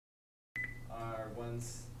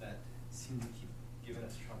ones that seem to keep giving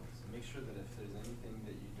us trouble. So make sure that if there's anything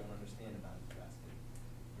that you don't understand about it, you ask it.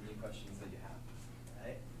 Any questions that you have, all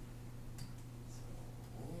right? So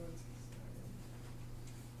let's get started.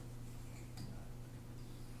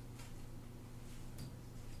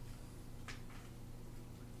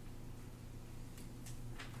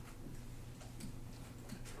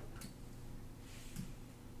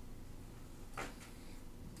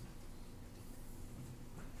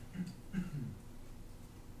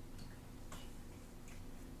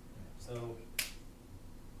 So,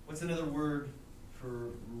 what's another word for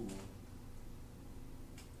rule?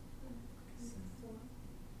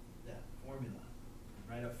 Yeah, formula.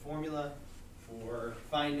 Right, a formula for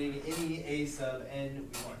finding any a sub n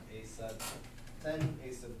we want. A sub 10,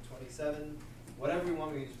 a sub 27, whatever we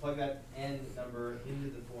want, we can just plug that n number into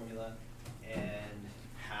the formula and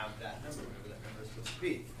have that number, whatever that number is supposed to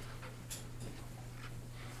be.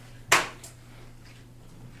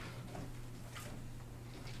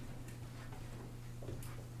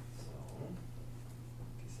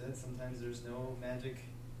 Sometimes there's no magic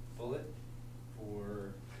bullet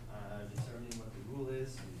for determining what the rule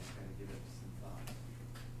is, so you just kind of give it some thought.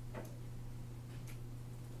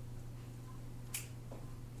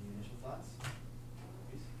 Any initial thoughts?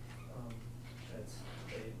 That's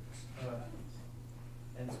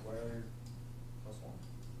n squared plus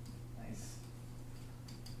 1. Nice.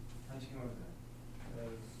 How'd you come up with that?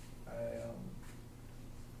 Because I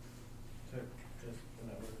took just the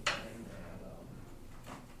number and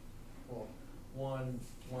well, 1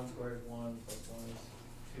 squared is 1 plus 1 is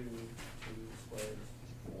 2, 2 squared is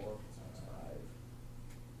 4 plus 1 is 5,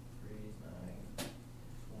 3 is 9,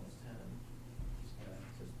 1 is 10. Just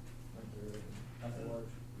went through it. Nothing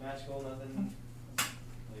magical, nothing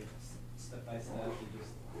like step by step. You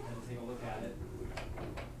just had to take a look at it,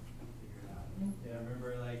 figure it out. Yeah,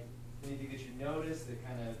 remember like anything that you noticed that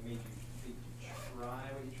kind of made you think you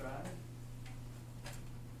try what you tried?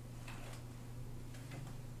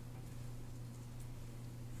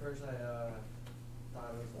 First I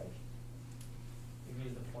thought it was like, you could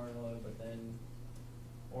use the formula, but then,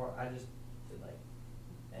 or I just did like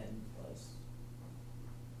n plus,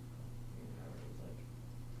 however it was like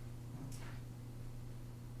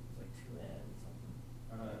 2n something.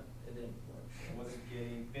 It didn't work. It wasn't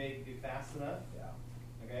getting big fast enough?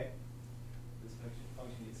 Yeah. Okay. This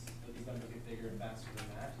function needs, these numbers get bigger and faster than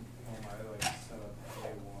that. Oh, by the way, so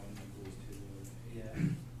A1 equals 2. Yeah.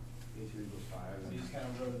 A2 equals 5. So you just kind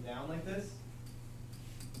of wrote it down like this?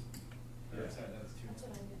 Yeah. Or, sorry, that was 2. That's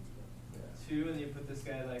what I did too. Yeah. 2, and then you put this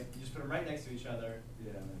guy like, you just put them right next to each other.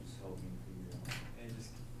 Yeah, and it just helped me figure it out.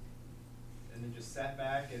 And then just sat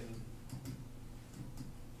back and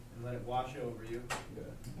let it wash over you. Yeah.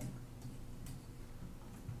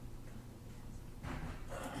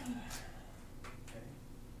 Okay.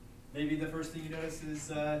 Maybe the first thing you notice is,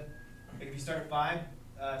 like if you start at 5,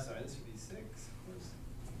 sorry, this would be 6, of course.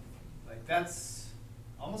 Like that's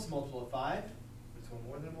almost a multiple of 5. It's one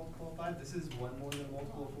more than a multiple of 5. This is one more than a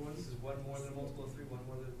multiple of 4. This is one more than a multiple of 3. One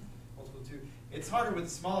more than a multiple of 2. It's harder with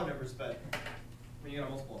smaller numbers, but when you get a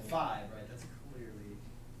multiple of 5, right? That's clearly.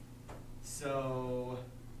 So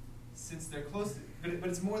since they're close, but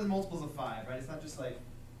it's more than multiples of 5, right? It's not just like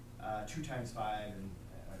 2 times 5 and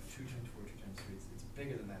 2 times 4, 2 times 3. It's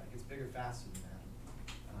bigger than that. It gets bigger faster than that.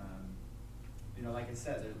 You know, like I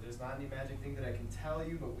said, there's not any magic thing that I can tell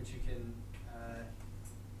you, but which you can,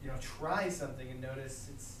 you know, try something and notice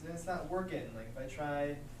it's not working. Like if I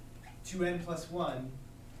try 2n plus 1,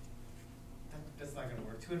 that's not going to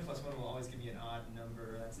work. 2n plus 1 will always give me an odd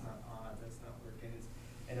number. That's not odd. That's not working.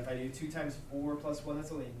 And if I do 2 times 4 plus 1,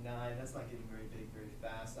 that's only 9. That's not getting very big very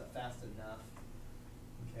fast. Not fast enough.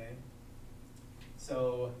 Okay?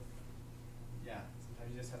 So, yeah,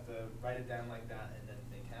 sometimes you just have to write it down like that and then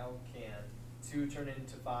think, how can 2 turn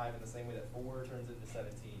into 5 in the same way that 4 turns into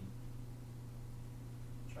 17?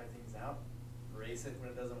 Try things out. Erase it when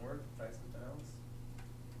it doesn't work. Try something else.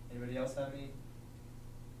 Anybody else have any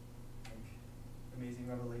amazing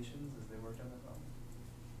revelations as they worked on the problem?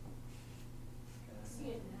 I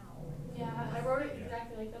see it now. Yeah, I wrote it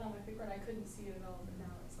exactly like that on my paper and I couldn't see it at all, but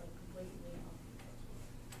now it's like blatantly obvious.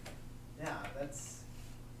 Yeah, that's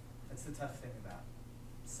the tough thing about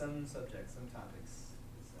some subjects, some topics,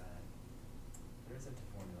 is that there isn't a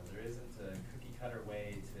formula. There isn't a cookie cutter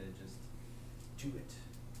way to just do it.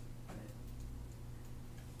 Right?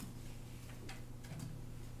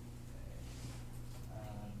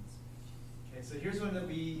 Okay, so here's one that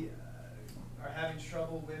we are having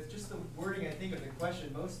trouble with. Just the wording, I think, of the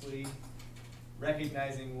question, mostly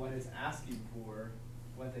recognizing what it's asking for,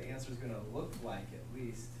 what the answer is going to look like, at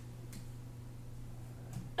least.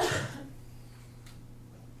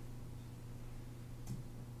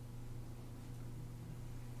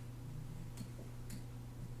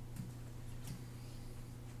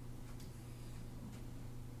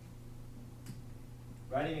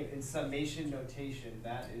 Writing it in summation notation,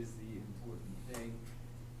 that is the important thing.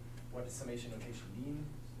 What does summation notation mean?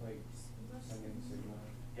 Like, summing sigma.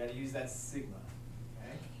 You gotta use that sigma,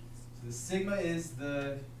 okay? So the sigma is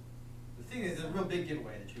the thing that's a real big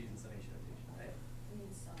giveaway that you're using summation notation, right? It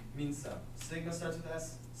means some. It means sum. Sigma starts with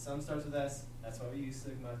S, sum starts with S. That's why we use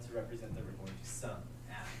sigma to represent that we're going to sum,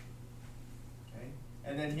 add. Okay?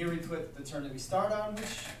 And then here we put the term that we start on,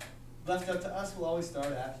 which left up to us will always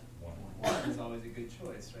start at 1 is always a good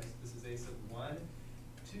choice, right? So this is a sub 1,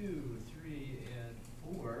 2, 3, and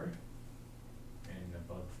 4. And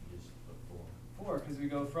above you just put 4. 4, because we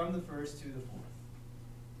go from the first to the 4th.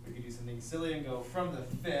 We could do something silly and go from the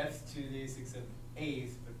 5th to the 6th and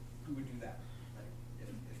 8th, but who would do that? Right? If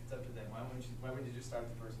it's up to them, why wouldn't you just start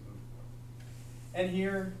the first and go to the 4th? And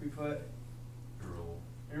here we put The rule.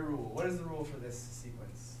 a rule. What is the rule for this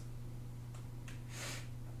sequence?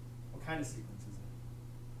 What kind of sequence is it?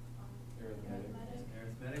 Arithmetic.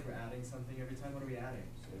 Arithmetic. We're adding something every time. What are we adding?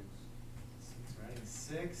 6. 6. We're adding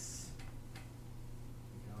 6.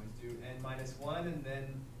 We can always do n minus 1, and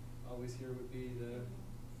then always here would be the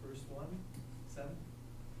first one, 7.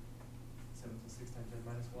 7 plus 6 times n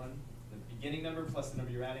minus 1. The beginning number plus the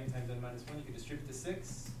number you're adding times n minus 1. You can distribute to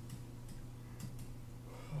 6.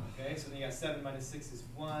 Okay, so then you got 7 minus 6 is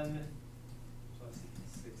 1 plus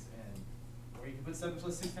 6n. Or you can put 7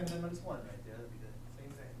 plus 6 times n minus 1 right there. That would be the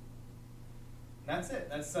same thing. And that's it.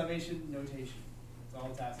 That's summation notation. That's all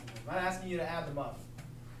it's asking for. I'm not asking you to add them up.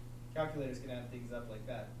 Calculators can add things up like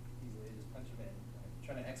that easily. Just punch them in. I'm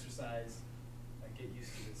trying to exercise, get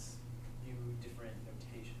used to this new, different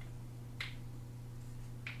notation.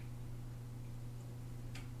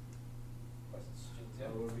 Questions? So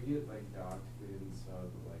would we get like docked in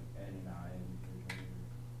sub like n and I and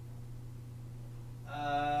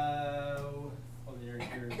Well, you're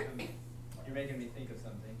making me think of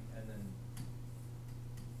something, and then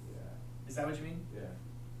yeah. is that what you mean?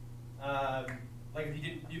 Yeah. Like if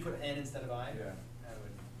you put n instead of I. Yeah. That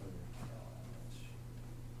would.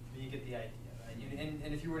 You get the idea, right?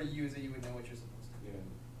 And if you were to use it, you would know what you're supposed to do.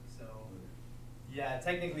 Yeah. So, yeah,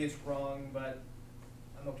 technically it's wrong, but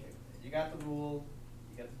I'm okay with it. You got the rule,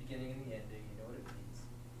 you got the beginning and the ending, you know what it means.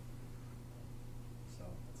 So,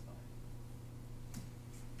 that's fine.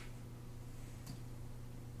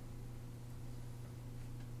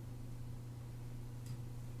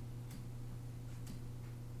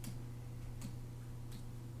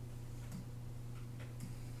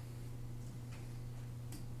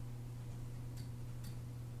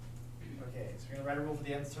 Okay, so we're going to write a rule for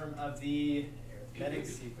the nth term of the arithmetic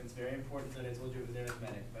sequence. Very important that I told you it was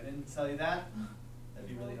arithmetic. If I didn't tell you that, that'd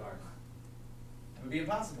be really hard. It would be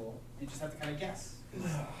impossible. You just have to kind of guess. 'Cause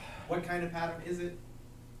what kind of pattern is it?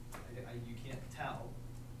 You can't tell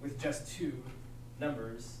with just 2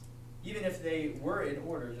 numbers. Even if they were in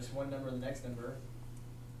order, just one number and the next number,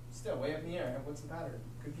 still way up in the air. What's the pattern?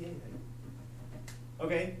 Could be anything.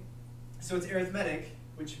 Okay, so it's arithmetic,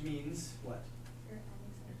 which means what? You're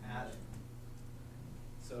You're adding.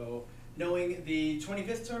 So knowing the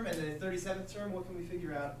 25th term and the 37th term, what can we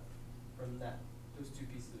figure out from those 2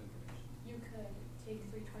 pieces of information? You could take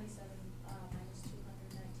 327 minus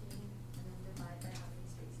 219 and then divide by how many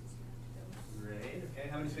spaces you have to go. Great. Okay,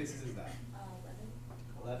 how many spaces is that?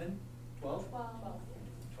 11. 11? 12? 12.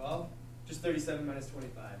 12? Just 37 minus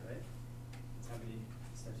 25, right? That's how many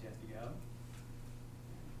steps you have to go.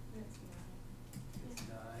 That's 9. It's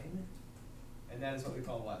 9. And that is what we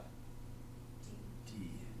call what? D.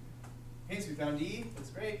 D. Okay, so we found D.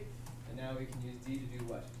 That's great. And now we can use D to do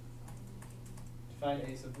what? To find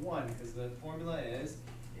a sub 1, because the formula is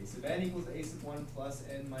a sub n equals a sub 1 plus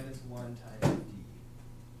n minus 1 times D.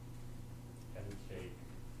 That would take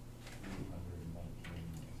 319,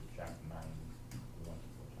 subtract 9,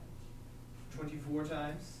 24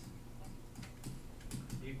 times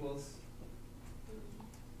equals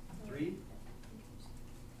 3.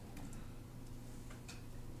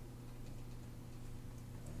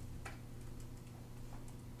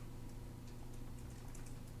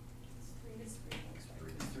 It's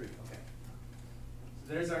 3 It's 3, okay.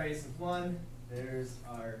 So there's our a sub 1, there's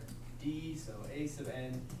our D, so a sub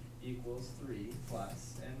n equals 3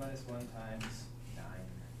 plus n minus 1 times 9,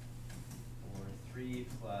 or 3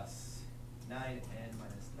 plus 9n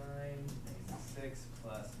minus 9, makes 6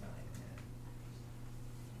 plus 9n.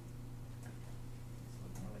 This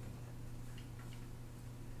looks more like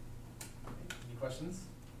okay, any questions?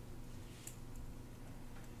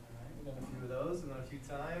 All right, we've done a few of those, and then a few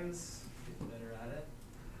times, get better at it.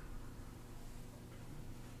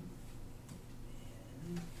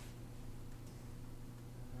 And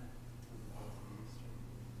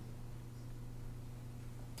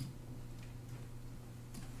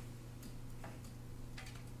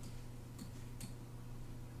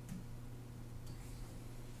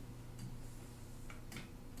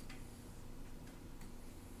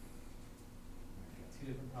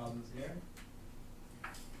problems here.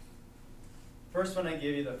 First one I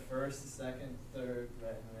gave you the first, second, third,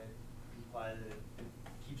 right, and I implied that it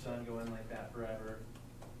keeps on going like that forever.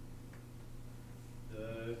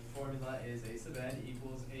 The formula is a sub n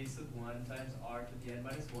equals a sub 1 times r to the n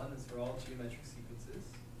minus 1. That's for all geometric sequences.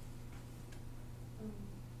 You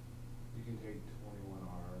can take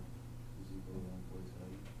 21R is equal to 147.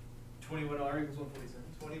 21r equals 147.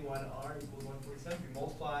 21r equals 147. If we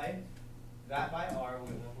multiply that by r,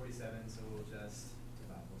 we'll get 147. So we'll just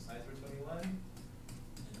divide both sides by 21. And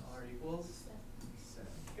r equals 7.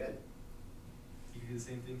 Good. You can do the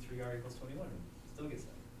same thing, 3r equals 21. Still get 7.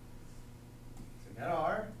 So we got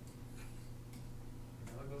r.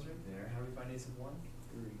 Now it goes right there. How do we find a sub 1?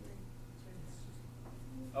 3.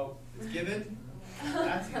 Oh, it's given.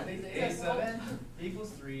 That's easy. A sub n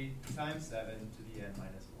equals 3 times 7 to the n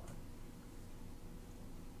minus 1.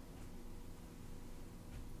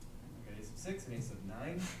 We got a sub 6 and a sub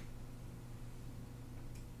 9.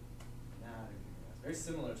 Now it's very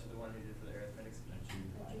similar to the one we did for the arithmetic sequence.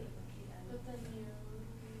 But then you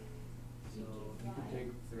So You can take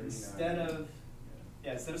 39.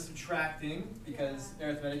 Instead of subtracting, because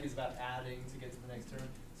arithmetic is about adding to get to the next term.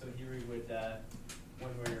 So here we would, when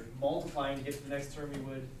we're multiplying to get to the next term, we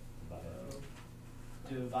would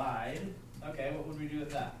divide. Okay, what would we do with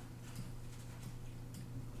that?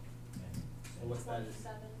 Well, what's that?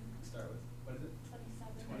 27. Start with, what is it?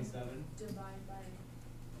 27. Divide by.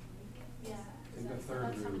 Yeah. Take the That's third how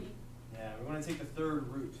root. many- Yeah, we want to take the third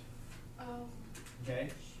root. Oh. Okay?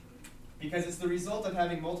 Because it's the result of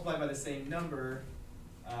having multiplied by the same number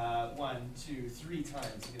 1, 2, 3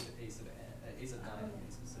 times to get the a sub n, a sub 9, and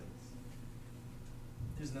a sub 6.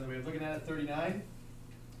 Here's another way of looking at it, 39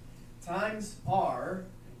 times r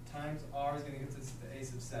is going to get us to a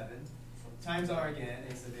sub 7, times r again,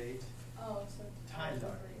 a sub 8, Oh, so. times r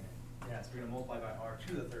again. Yeah, so we're going to multiply by r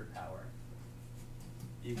to the third power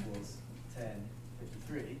equals 10,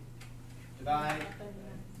 53. Divide,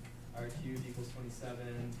 r cubed equals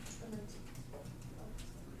 27.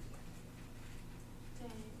 Dang.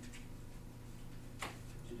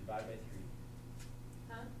 Did you divide by 3?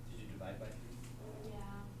 Huh? Did you divide by 3? Yeah.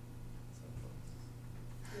 So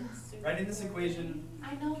close. Writing this equation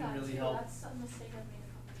I know can that really too. help. That's a mistake I've made a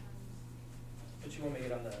couple times. But you won't make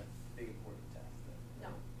it on the big important test. No,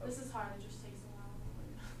 this is hard. It just takes a while to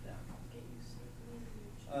Yeah. get used to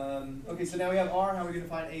it. Okay, so now we have r. How are we going to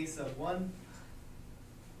find a sub 1?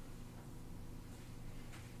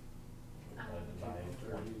 Divide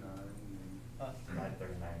 39. divide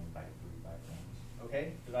 39 by 3 5 times.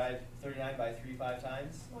 Okay, divide 39 by 3 5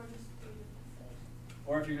 times. Or just do it with it.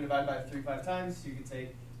 Or if you're going to divide by 3 5 times, you can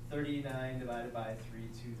take 39 divided by 3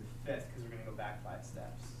 to the 5th, because we're going to go back 5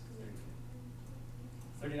 steps.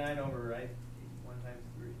 39 over, right? 1 times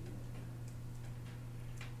 3.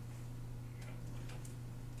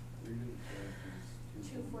 3 to the 5th is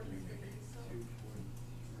 243. So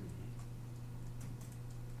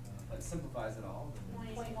 243. That simplifies it all. then-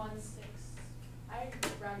 0.16. I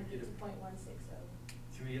rounded it to 0.160.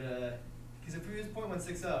 Can we get a, because if we use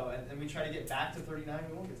 0.160 and we try to get back to 39,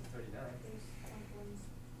 we won't get to 39.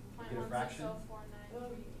 Get a fraction? 0.160493272.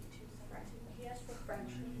 He asked for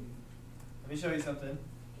fraction. Let me show you something.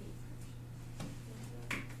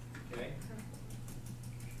 Okay.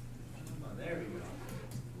 Come on, there we go.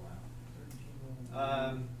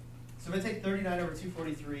 So if I take 39 over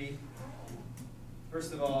 243,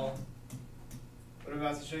 first of all, what I'm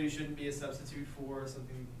about to show you shouldn't be a substitute for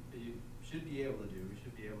something that you should be able to do. We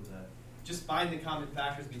should be able to just find the common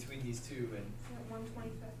factors between these two and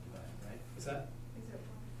 125. divide, right? What's that? Is it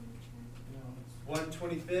 125? No,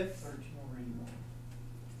 1/25? 13 over 81.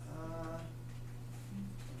 I'm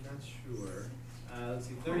not sure. Let's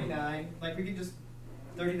see, 39. Like we could just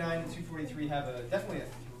 39 and 243 have definitely a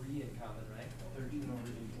 3 in common, right? 13 over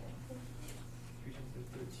 81. 3 times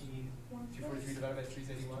 13. 243 divided by 3 is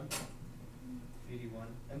 81. 81.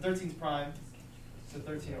 And 13 is prime, so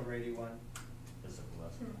 13 over 81. Just a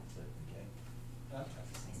plus, that's it. Okay. Huh?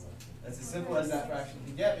 That's as simple as that fraction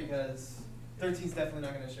can get, because 13 is definitely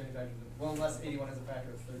not going to show any factors. Well, unless 81 has a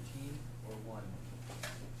factor of 13 or 1,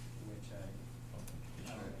 which sure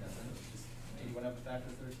it doesn't. It's just 81 have a factor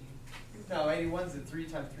of 13. No, 81 is a 3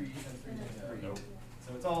 times 3 times 3 times 3. Nope.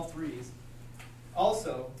 So it's all 3s.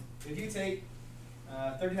 Also, if you take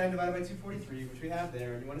 39 divided by 243, which we have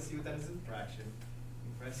there, and you want to see what that is in fraction,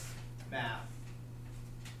 you press math.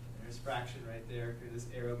 There's fraction right there, because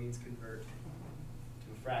this arrow means convert to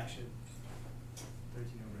a fraction.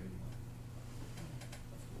 13 over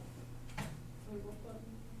 81.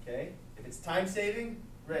 Okay, if it's time saving,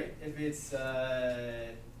 great. If it's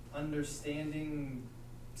understanding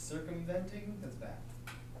circumventing, that's bad.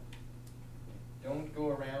 Don't go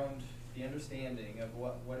around the understanding of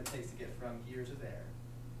what it takes to get from here to there.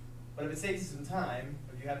 But if it saves you some time,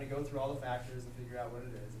 if you having to go through all the factors and figure out what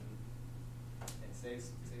it is, and it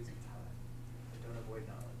saves you time. But don't avoid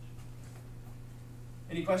knowledge.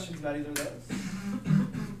 Any questions about either of those?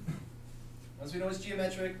 Once we know it's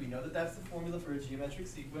geometric, we know that that's the formula for a geometric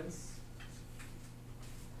sequence.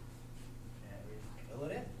 And we fill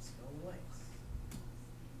it in, just fill in the blanks.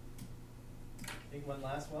 I think one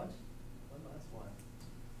last one. One last one.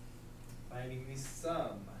 Finding the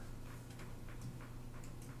sum.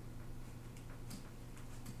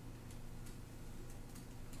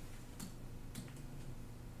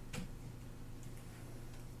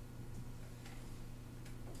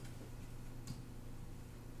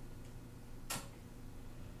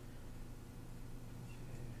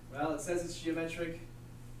 Well, it says it's geometric,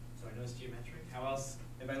 so I know it's geometric. How else,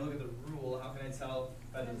 if I look at the rule, how can I tell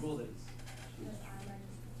by the rule that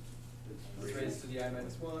it's raised to the I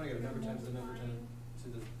minus 1, I get a number times the number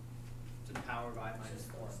to the power of I minus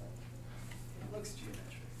 4. It looks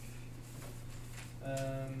geometric.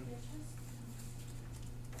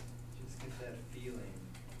 Just get that feeling.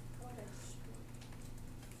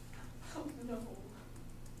 Oh no.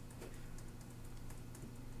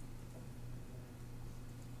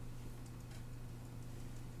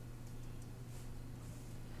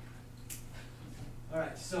 All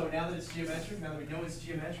right, so now that it's geometric, now that we know it's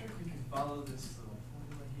geometric, we can follow this little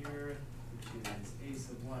formula here, which is a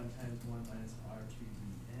sub 1 times 1 minus r to the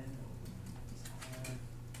n over 1 minus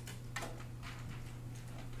r.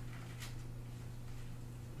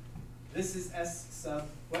 This is s sub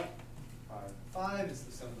what? 5 is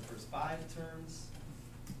the sum of the first 5 terms.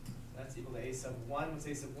 That's equal to a sub 1. What's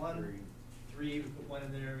a sub 1? 3. We put 1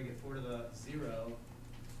 in there, we get 4 to the 0.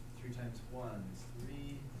 3 times 1 is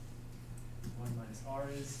 3. 1 minus r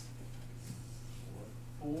is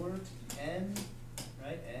 4 to the n,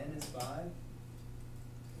 right? N is 5. 4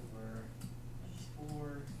 minus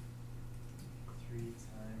 4. 3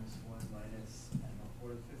 times 1 minus, I don't know what 4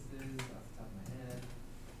 to the 5th is off the top of my head.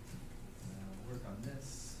 Now we'll work on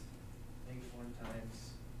this. Negative 1 times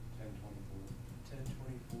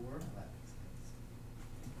 1024. Well, that makes sense.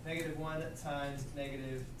 Negative 1 times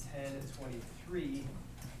negative 1023.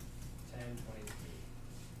 1023.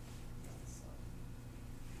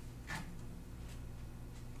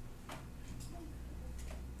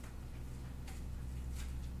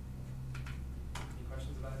 Any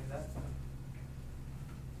questions about any of that?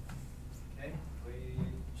 Okay,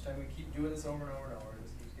 each time we keep doing this over and over and over, it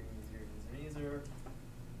just keeps getting easier and easier.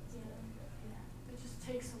 Yeah, it just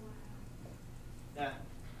takes a while. Yeah.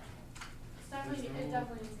 It's definitely, There's it no-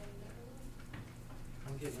 definitely is getting better.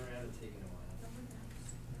 I'm getting around to taking a while.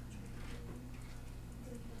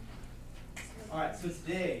 All right, so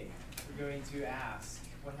today we're going to ask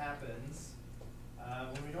what happens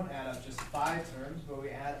when we don't add up just 5 terms, but we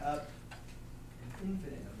add up an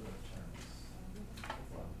infinite number of terms.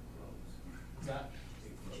 What's that?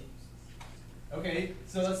 Okay,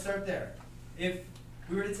 so let's start there. If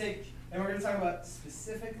we were to take, and we're going to talk about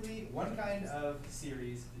specifically one kind of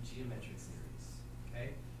series, the geometric series.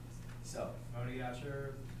 Okay? So, I want to get out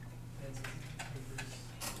your pencils and papers.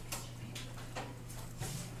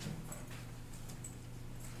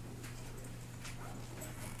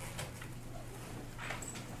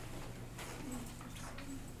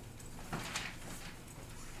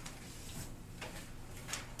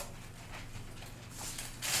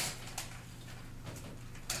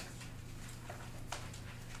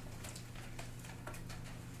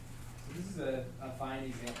 A fine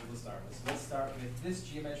example to start with. So let's start with this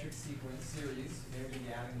geometric sequence series. They're going to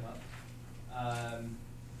be adding them up.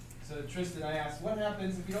 So Tristan, I asked, what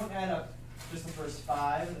happens if you don't add up just the first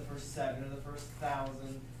 5, or the first 7, or the first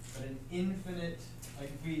 1,000, but an infinite, like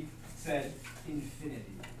if we said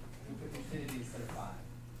infinity, we put infinity instead of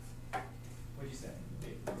 5. What'd you say?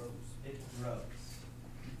 It grows. It grows.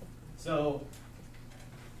 So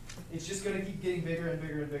it's just going to keep getting bigger and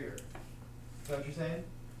bigger and bigger. Is that what you're saying?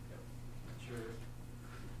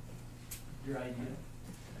 Your idea?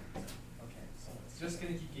 Okay, so it's just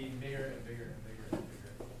going to keep getting bigger and bigger and bigger and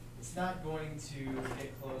bigger. It's not going to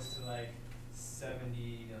get close to like 70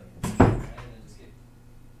 million, right? And then just get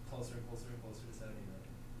closer and closer and closer to 70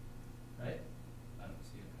 million, right? I don't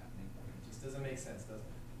see it happening. It just doesn't make sense, does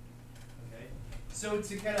it? Okay. So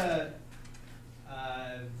to kind of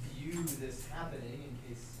view this happening, in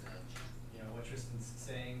case you know what Tristan's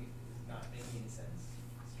saying is not making any sense.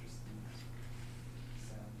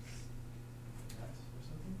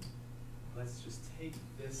 Let's just take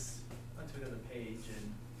this onto another page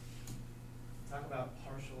and talk about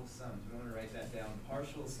partial sums. We want to write that down.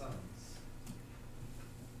 Partial sums.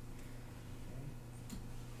 Okay.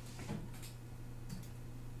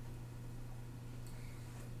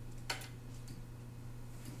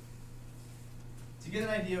 you get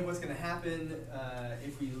an idea of what's going to happen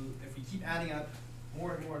if we keep adding up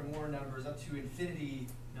more and more and more numbers up to infinity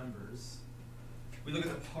numbers. We look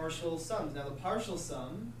at the partial sums. Now the partial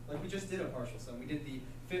sum, like we just did a partial sum. We did the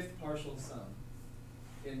fifth partial sum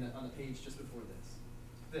on the page just before this.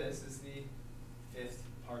 This is the fifth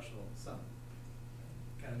partial sum.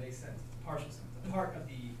 Kind of makes sense. Partial sum. It's a part of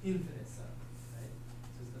the infinite sum. Right?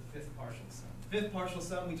 So it's the fifth partial sum. The fifth partial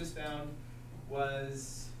sum we just found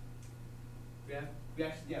was, we did add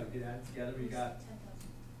it together. We got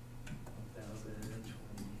 1023.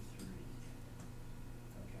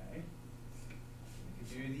 Okay. We could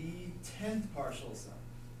do the 10th partial sum.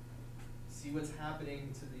 See what's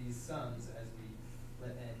happening to these sums as we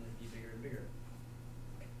let n be bigger and bigger.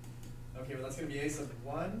 Okay, well that's going to be a sub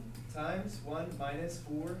 1 times 1 minus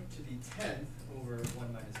 4 to the 10th over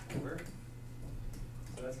 1 minus 4.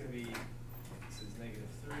 So that's going to be, this is negative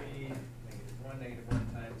 3, negative 1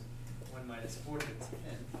 times 1 minus 4 to the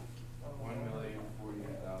 10th. 1,048,576.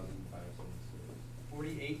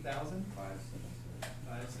 48,000? 576.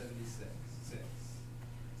 576. 6.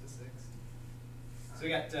 It's a 6. So we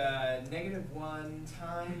got negative 1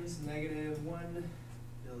 times negative 1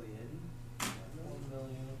 billion.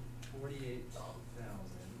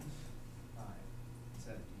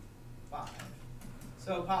 1,048,575.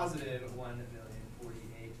 So positive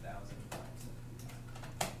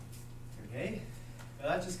 1,048,575. Okay, well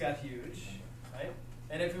that just got huge, right?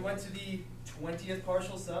 And if we went to the 20th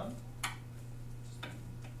partial sum,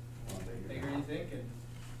 bigger you think, and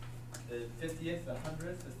the 50th, the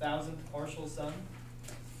 100th, the 1000th partial sum,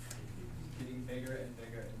 getting bigger and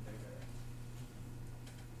bigger and bigger.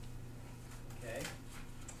 Okay.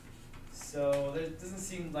 So there doesn't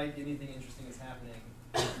seem like anything interesting is happening.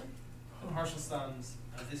 The partial sums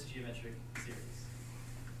of this geometric series.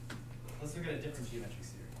 Let's look at a different geometric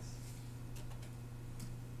series.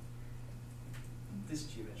 This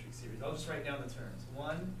geometric series. I'll just write down the terms.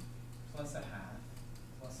 1 plus a half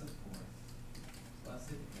plus a fourth plus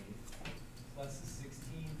an eighth plus a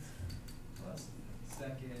 16th plus a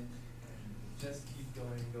second, and just keep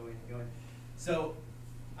going and going and going. So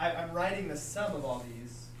I'm writing the sum of all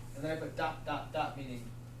these, and then I put dot, dot, dot, meaning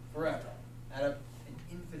forever. Add up an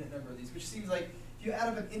infinite number of these, which seems like if you add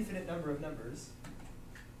up an infinite number of numbers,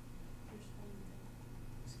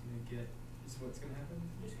 it's going to get, this is what's going to happen?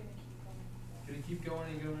 You're just going to keep going. Going to keep going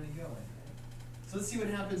and going and going. So let's see what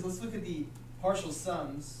happens. Let's look at the partial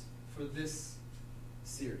sums for this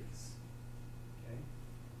series. Okay.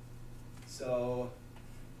 So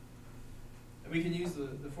we can use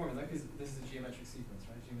the formula because this is a geometric sequence,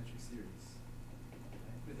 right? Geometric series.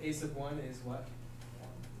 Okay. With a sub 1 is what?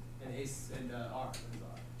 And r. What is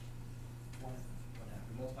r? 1 half.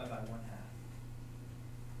 We multiply by 1 half.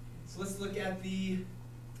 So let's look at the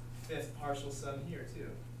fifth partial sum here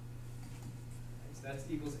too. So that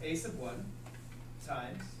equals a sub 1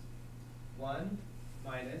 times 1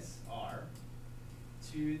 minus r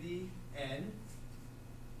to the n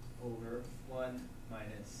over 1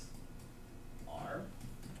 minus r.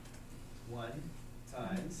 1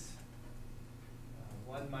 times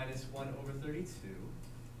 1 minus 1 over 32.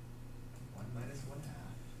 1 minus 1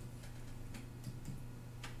 half.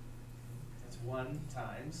 That's 1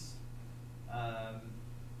 times.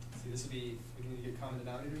 See, this would be, we can get common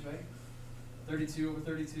denominators, right? 32 over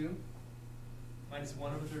 32 minus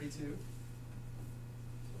 1 over 32.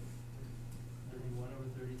 31 over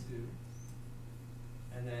 32.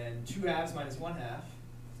 And then 2 halves minus 1 half.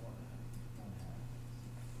 1 half.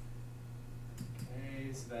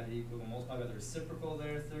 Okay, so that equals, we'll multiply by the reciprocal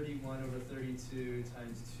there. 31 over 32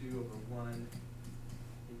 times 2 over 1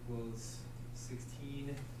 equals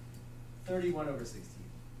 16. 31 over 16.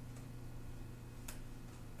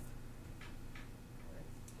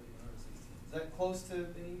 Is that close to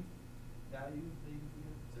any value that you can do?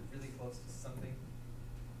 Is it really close to something?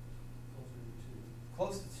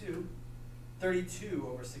 Close to 2. 32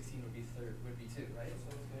 over 16 would be 2, right?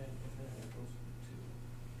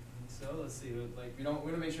 So let's see. Like we want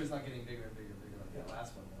to make sure it's not getting bigger and bigger and bigger like the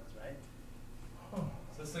last one was, right? So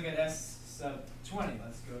let's look at S sub 20.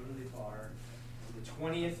 Let's go really far. The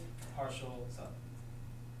 20th partial sum.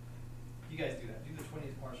 You guys do that. Do the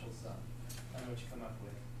 20th partial sum. I don't know what you come up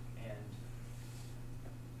with. And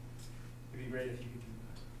it'd be great if you could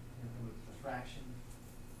come up with a fraction.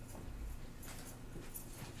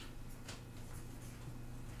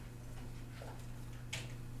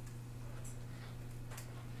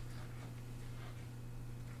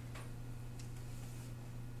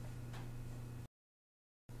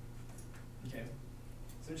 Okay,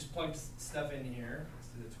 so just plug stuff in here. Let's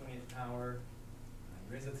do the 20th power.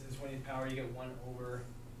 Raise that to the 20th power, you get 1 over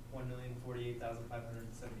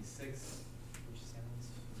 1,048,576, which is going to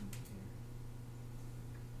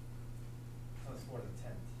is 4 to the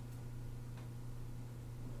 10th.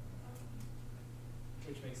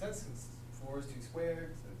 Which makes sense since 4 is 2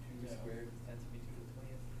 squared, so 2 Yeah. squared is 10 to be 2 to the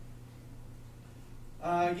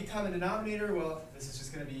 20th. Get common denominator, well, this is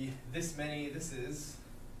just going to be this many, this is,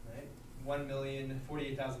 right?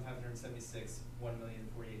 1,048,576,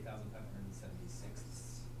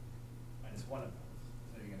 1,048,576 minus one of those.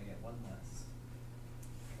 So you're going to get one less.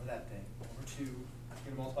 Or that thing, over 2. You're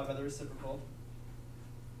going to multiply by the reciprocal.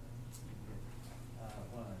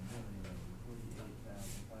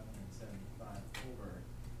 1,048,575 over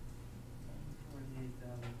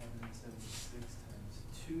 48,576 times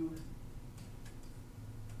 2.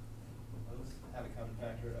 Those have a common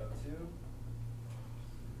factor of 2.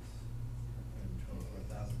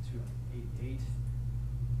 124,288.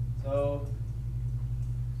 So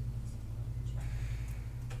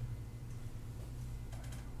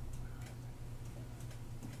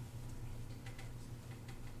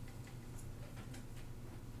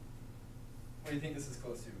what do you think this is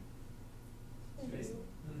close to? Based on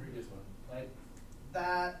the previous one, right?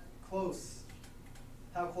 That close.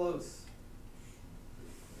 How close?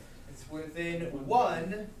 It's within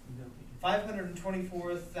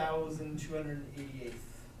 1/524,288th.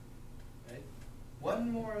 Right?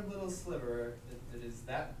 One more little sliver that is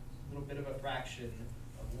that little bit of a fraction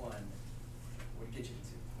of 1 would get you to 2.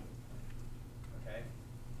 Okay?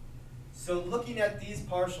 So looking at these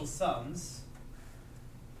partial sums,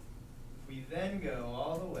 we then go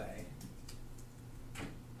all the way.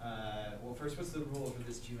 Well, first, what's the rule for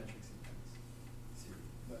this geometric sequence?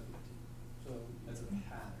 So That's a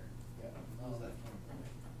pattern. yeah. How's that from?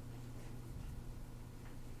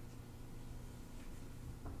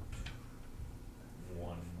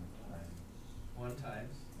 One times. 1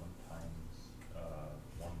 times. 1 times,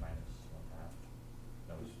 1 minus 1/2.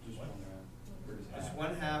 No, Just what? 1/2. Or just Just half.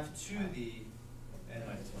 1/2 to the n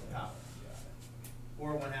minus 1 power.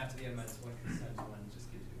 Or 1/2 to the n minus 1, because times 1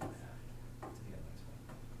 just gives you 1/2 to the n minus 1.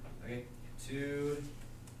 Okay? To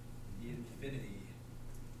the infinity.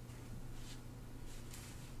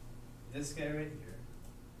 This guy right here,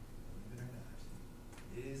 believe it or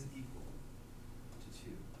not, is equal to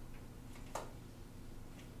 2.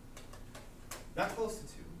 Not close to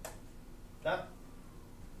 2. Not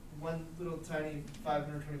one little tiny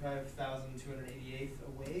 525,288th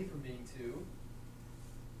away from being 2.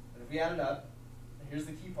 But if we add it up, and here's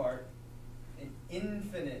the key part, an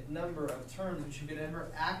infinite number of terms which you could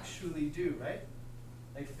never actually do, right?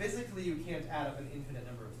 Like physically you can't add up an infinite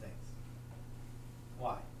number of things.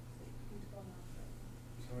 Why?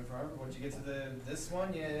 Just going forever. Once you get to this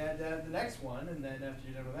one, you add the next one, and then after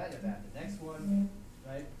you're done with that, you have to add the next one,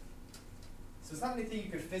 right? So it's not anything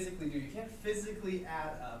you could physically do. You can't physically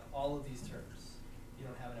add up all of these terms. You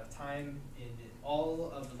don't have enough time in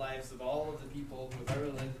all of the lives of all of the people who have ever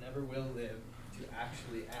lived and ever will live to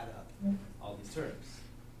actually add up all these terms.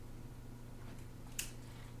 But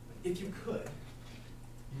if you could,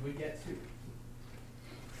 you would get 2.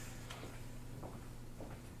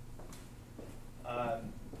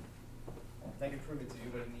 I could prove it to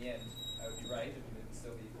you, but in the end, I would be right, and it would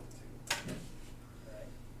still be equal to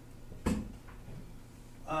 2.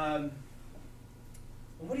 All right.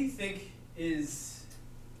 What do you think is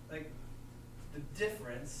like the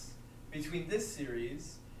difference between this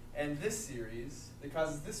series and this series that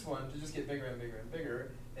causes this one to just get bigger and bigger and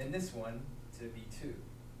bigger, and this one to be 2?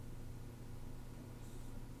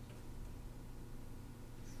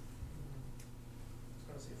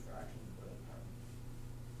 I was gonna say fractions, but I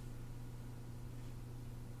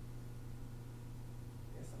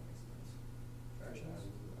guess that makes sense. Fractions.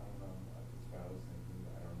 I don't know. That's what I was thinking,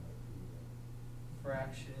 but I don't know if you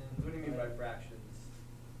Fractions. What do you mean by fractions?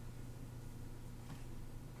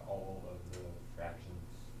 All of the fractions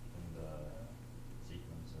in the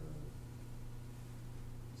sequence or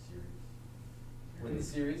series. In the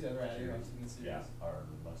series, ever added Series. in the series? Yeah, are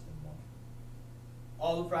less than 1.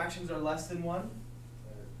 All the fractions are less than 1?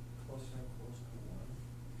 They're close to 1.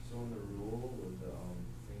 So in the rule with the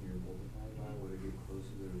thing you're multiplying by, would it get close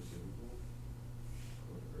to the reciprocal?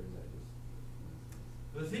 Or is that just?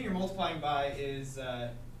 The thing you're multiplying by is,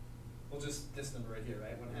 well, just this number right here,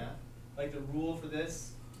 right? 1/2. Like the rule for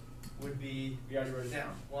this would be, we already wrote it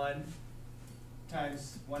down, 1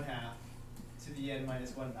 times 1/2 to the n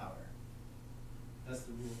minus 1 power. That's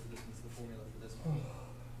the rule for this one. It's the formula for this one. If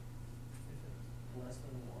it's less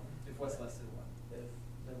than 1. If what's less than 1? If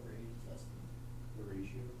the rate is less than. The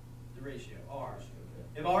ratio? The ratio, r. Ratio, okay.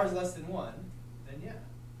 If r is less than 1, then yeah,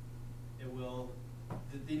 it will,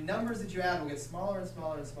 the numbers that you add will get smaller and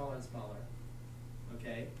smaller and smaller and smaller.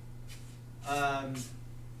 Okay? And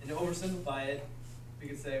to oversimplify it, we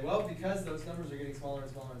could say, well, because those numbers are getting smaller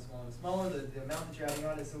and smaller and smaller and smaller, the amount that you're adding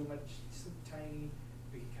on is so tiny,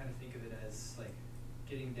 we can kind of think of it as like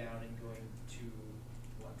getting down and going to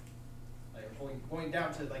what? Like going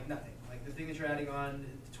down to like nothing. Like the thing that you're adding on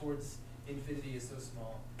towards infinity is so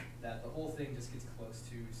small that the whole thing just gets close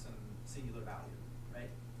to some singular value, right?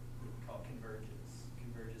 We call it converges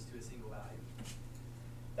to a single value.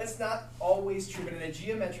 That's not always true, but in a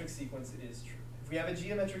geometric sequence it is true. If we have a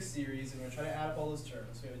geometric series and we're trying to add up all those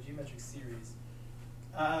terms, we have a geometric series,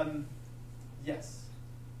 yes.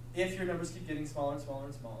 If your numbers keep getting smaller and smaller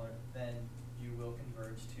and smaller, then you will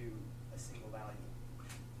converge to a single value.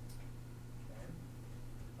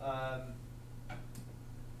 Okay.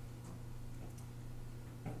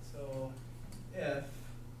 So if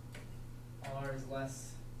r is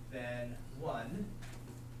less than 1,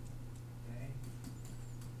 okay,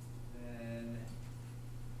 then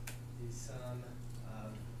the sum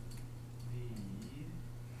of the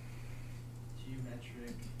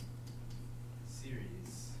geometric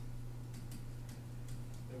series,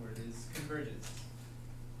 the word is converges,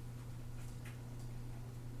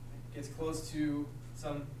 gets close to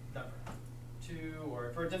some number. 2,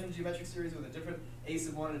 or for a different geometric series with a different a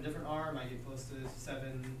sub 1 and a different r, might get close to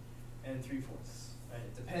 7 and 3/4. Right?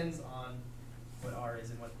 It depends on what r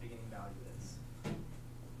is and what the beginning value is.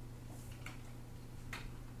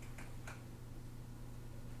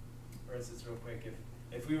 For instance, real quick,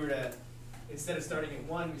 if we were to, instead of starting at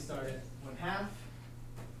 1, we start at 1/2.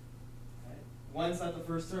 Right? 1's not the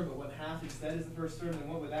first term, but 1/2 instead is the first term, then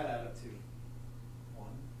what would that add up to?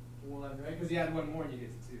 1, right? Because you add 1 more and you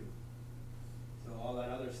get to 2. So all that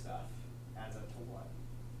other stuff adds up to 1.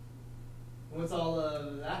 And what's all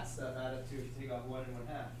of that stuff add up to if you take off 1 and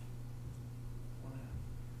 1/2?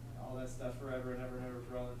 1/2. All that stuff forever and ever and ever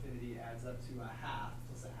for all infinity adds up to a half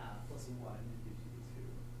plus a half plus a 1 and gives you 2.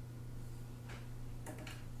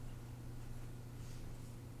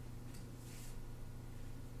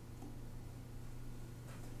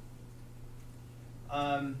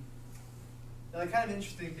 Now the kind of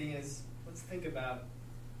interesting thing is, let's think about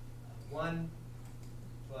 1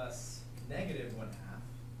 plus negative 1/2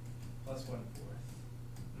 plus 1/4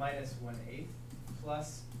 minus 1/8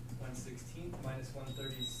 plus 1/16 minus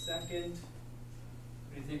 1/32.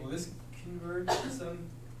 What do you think? Will this converge to some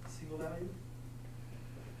single value?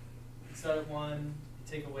 You start at 1, you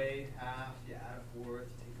take away half, you add a 4th,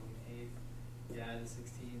 you take away an 8th, you add a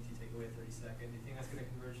 16th, you take away a 32nd. Do you think that's going to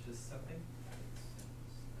converge to something?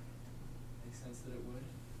 Makes sense that it would.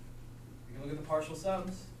 We can look at the partial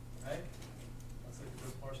sums, right? Let's look at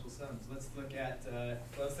those partial sums. Let's look at,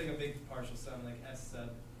 let's take a big partial sum like s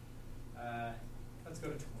sub, let's go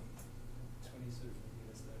to 20. 20 certainly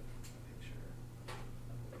give us a picture of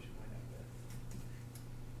what we should wind up with.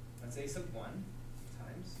 Let's a sub 1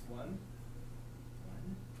 times 1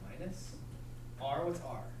 minus r. What's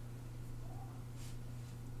r?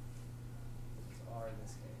 What's r in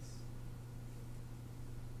this case?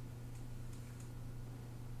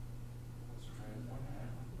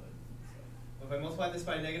 Well, if I multiply this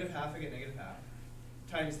by negative half, I get negative half.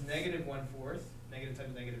 Times negative 1/4. Negative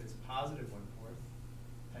times negative is positive 1/4.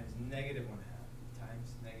 Times negative 1/2.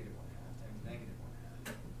 Times negative 1/2. Times negative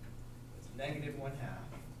 1/2. It's negative 1/2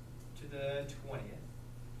 to the 20th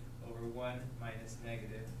over 1 minus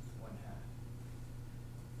negative 1/2.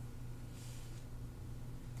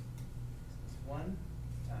 So it's 1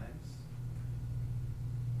 times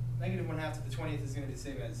negative 1/2 to the 20th is going to be the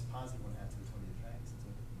same as positive 1/2 to the 20th, right? So it's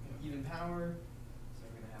an even power. So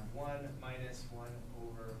we're going to have 1 minus 1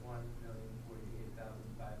 over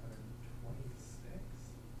 1,048,526.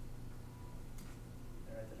 Did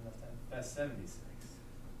I write that enough time? That's 76.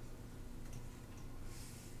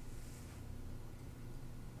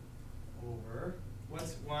 Over,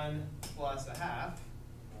 what's 1 plus a half?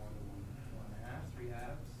 1/2, 3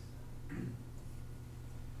 halves.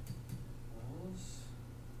 Equals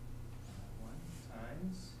 1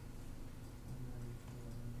 times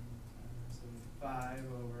 5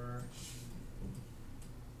 over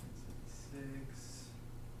 76,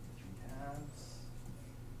 3 halves,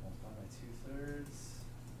 multiplied by 2/3.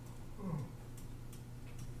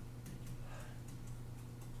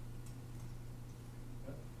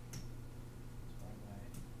 Yep. Multiplied by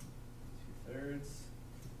 2/3.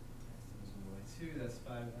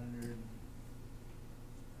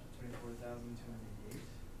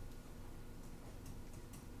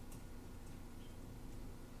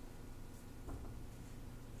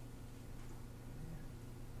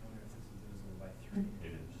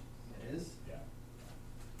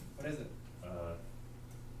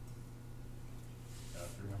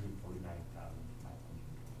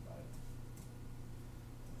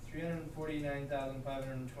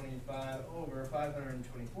 349,525 over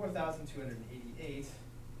 524,288.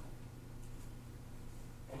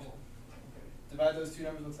 Oh, okay. Divide those two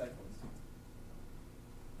numbers, what's that close to?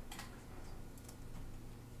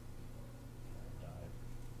 Died.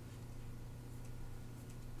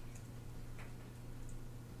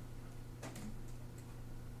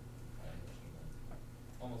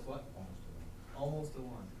 Almost what? Almost a one. Almost a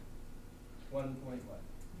 1. 1 point what?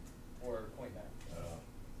 Or 0.9?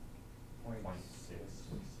 Point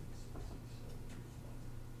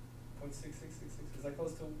six six six six six. 0.6666. Is that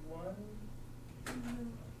close to 1?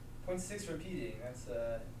 0.6 repeating. That's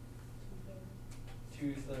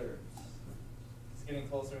 2/3. It's getting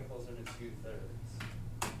closer and closer to 2/3.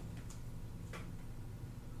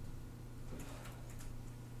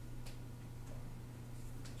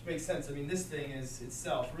 Which makes sense. I mean, this thing is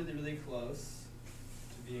itself really, really close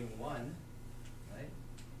to being 1, right?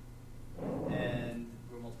 And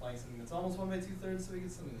we're multiplying something that's almost 1 by 2/3, so we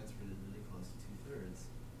get something that's really, really close to 2/3.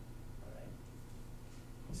 All right.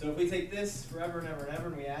 So if we take this forever and ever and ever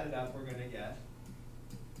and we add it up, we're going to get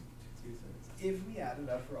 2/3. If we add it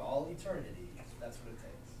up for all eternity, that's what it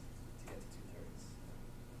takes to get to 2/3.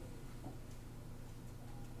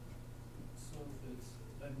 So if it's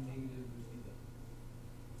a negative,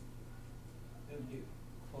 it would get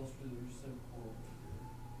closer to the reciprocal if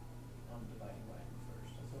you're dividing by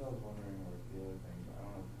first. That's what I was wondering with the other thing, but I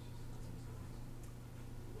don't know if it's just.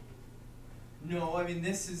 No, I mean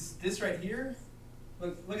this right here.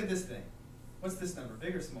 Look at this thing. What's this number?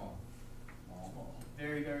 Big or small? Small.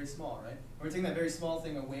 Very, very small, right? We're taking that very small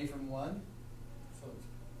thing away from 1. So it's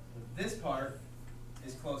This part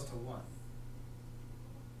is close to 1.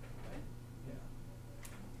 Right? yeah.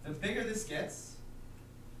 The bigger this gets,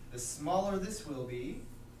 the smaller this will be.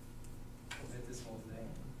 Look at this whole thing.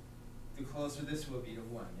 The closer this will be to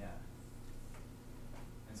 1, yeah.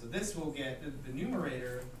 And so this will get, the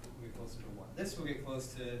numerator will get closer to 1. This will get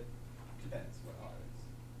close to, depends what R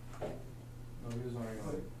is. No, he was wondering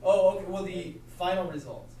like. Oh, okay, well the final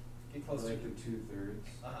result. Get closer Like to. the 2/3.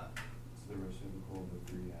 Uh-huh. It's the reciprocal of the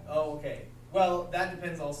 3 halves. Oh, okay. Well, that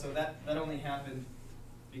depends also. That only happened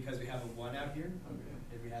because we have a 1 out here. Okay.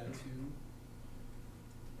 If we had a 2,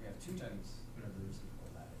 we have 2 times whatever the reciprocal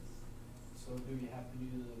of that is. So do we have to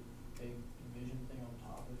do the big division thing on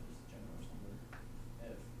top if it's a generous number?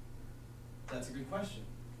 If That's a good question,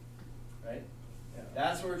 right? yeah.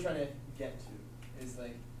 That's what we're trying to get to. Is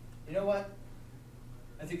like, you know what?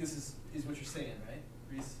 I think this is what you're saying, right,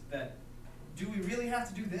 Reese? That do we really have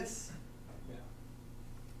to do this? Yeah.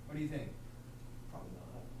 What do you think? Probably not.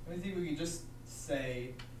 I think we could just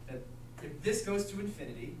say that if this goes to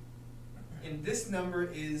infinity, and this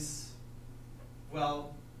number is,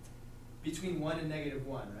 well, between 1 and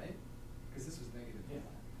 -1, right? Because this was negative 1. Yeah.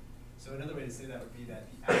 So another way to say that would be that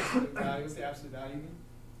the absolute value, what's the absolute value mean?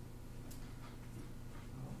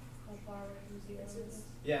 How far away from 0 it is?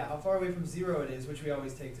 Yeah, how far away from 0 it is, which we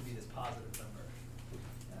always take to be this positive number.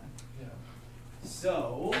 Yeah. Yeah.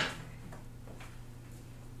 So,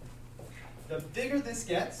 the bigger this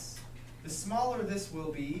gets, the smaller this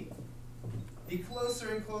will be, the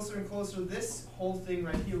closer and closer and closer this whole thing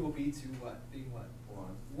right here will be to what? Being what?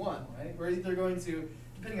 1, right? We're either going to,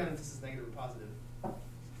 depending on if this is negative or positive,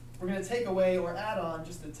 we're going to take away or add on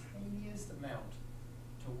just the tiniest amount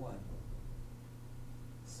to 1.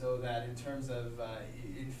 So that in terms of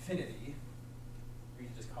infinity, we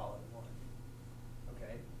can just call it 1.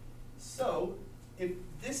 Okay? So, if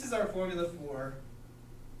this is our formula for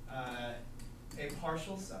a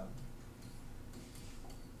partial sum,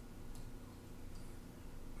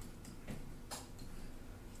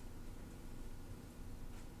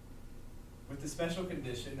 with the special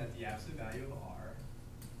condition that the absolute value of r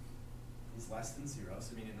is less than 0,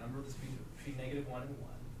 so meaning a number that's between -1 and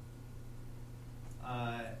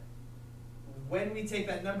 1. When we take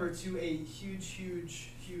that number to a huge, huge,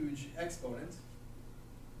 huge exponent,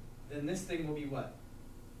 then this thing will be what?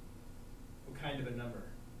 What kind of a number?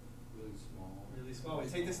 Really small. Really small. We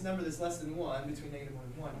take this number that's less than 1, between -1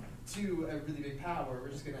 and 1, to a really big power. We're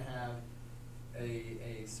just going to have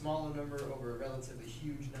a smaller number over a relatively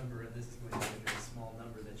huge number, and this is going to be a very small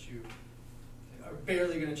number that you are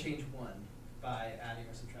barely going to change 1 by adding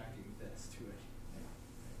or subtracting this to it.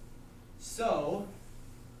 So,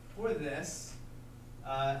 for this,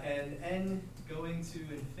 and n going to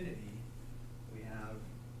infinity, we have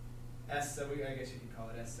s sub, I guess you could call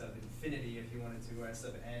it s sub infinity if you wanted to, or s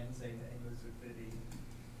sub n, saying that n goes to infinity,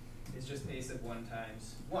 is just a sub 1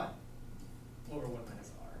 times 1 over 1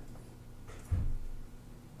 minus r.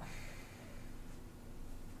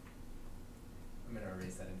 I'm going to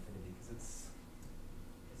erase that infinity because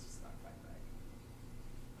it's just not quite right.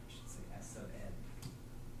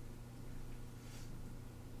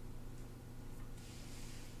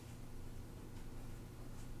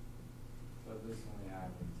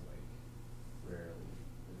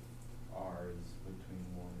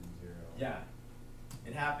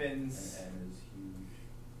 happens. And N is huge.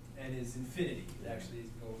 N is infinity. It actually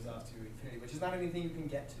goes off to infinity, which is not anything you can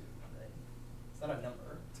get to, right? It's not a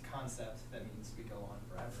number. It's a concept that means we go on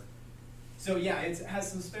forever. So yeah, it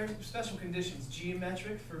has some special conditions.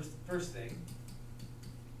 Geometric, first thing.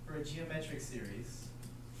 For a geometric series,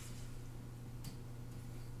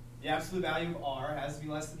 the absolute value of R has to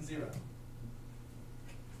be less than 0. Okay.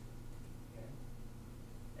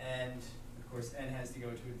 And of course, N has to go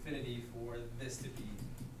to infinity for this to be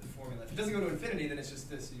the formula. If it doesn't go to infinity, then it's just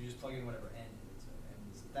this. So you just plug in whatever N is. So N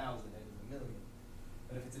is 1,000, N is 1,000,000.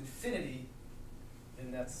 But if it's infinity,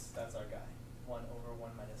 then that's our guy. 1 over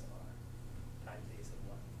 1 minus R times a sub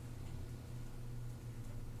 1.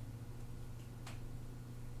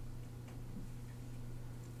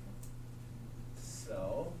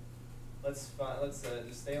 So let's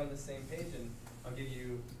just stay on the same page, and I'll give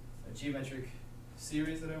you a geometric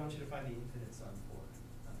series that I want you to find the infinite sum for.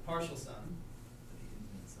 Not the partial sum, but the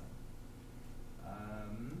infinite sum.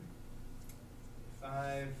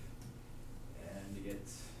 5, and you get,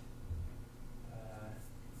 say,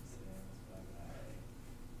 multiply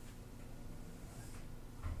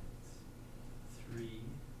by 3,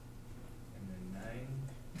 and then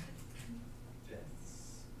 9/5,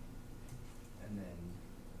 and then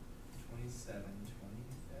 27/25,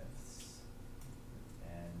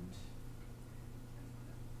 and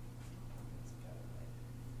that's got it right.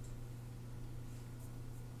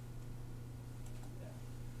 Yeah.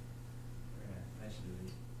 I should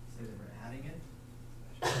really say that we're adding it.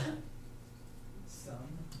 Sum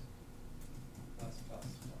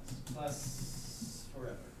plus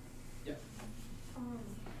forever. Yep.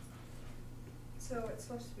 So it's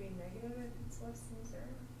supposed to be negative if it's less than 0?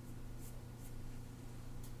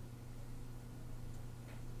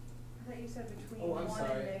 I thought you said between Oh, I'm 1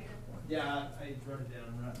 sorry. and negative 1. Yeah, I wrote it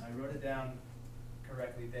down. I wrote it down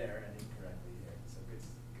correctly there and incorrectly here. So good.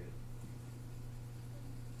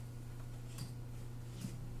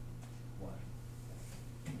 1.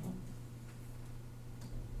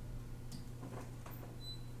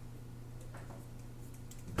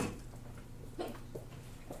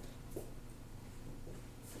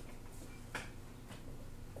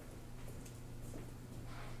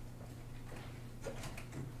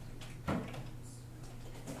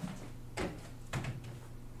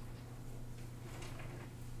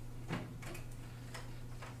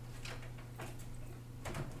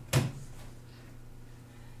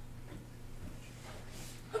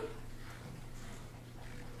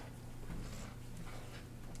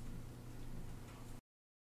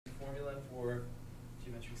 Formula for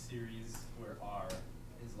geometric series where R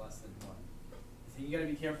is less than 1. The thing you gotta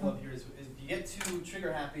be careful of here is if you get too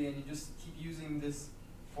trigger happy and you just keep using this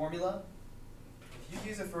formula, if you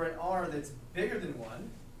use it for an R that's bigger than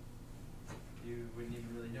 1, you wouldn't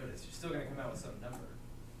even really notice. You're still gonna come out with some number.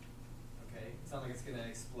 Okay? It's not like it's gonna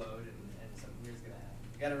explode and something weird's gonna happen.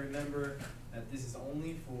 You gotta remember that this is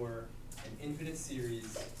only for an infinite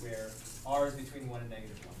series where R is between 1 and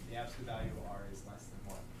negative 1. The absolute value of R is less than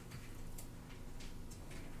 1.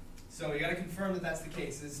 So you got to confirm that that's the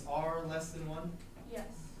case. Is R less than 1? Yes.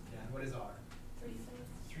 Yeah. What is R?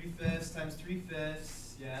 3/5. 3/5 times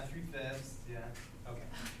 3/5. Yeah, 3/5. Yeah. Okay.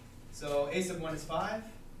 So a sub 1 is 5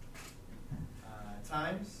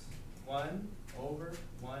 times 1 over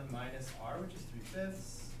 1 minus R, which is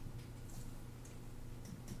 3/5.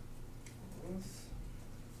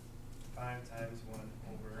 5 times 1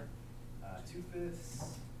 over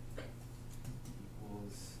 2/5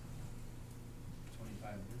 equals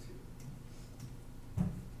 25/2.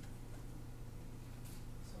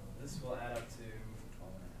 So this will add up to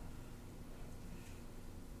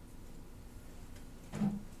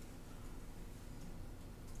 12.5.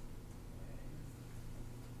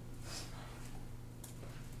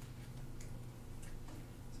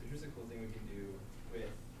 So here's a cool thing we can do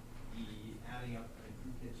with the adding up an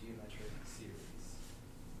infinite geometric series.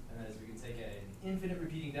 And that is we can take an infinite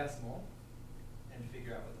repeating decimal and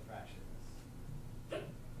figure out what the fraction is.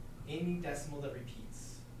 Any decimal that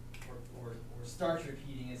repeats or starts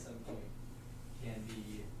repeating at some point can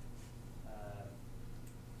be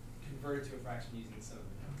converted to a fraction using some of the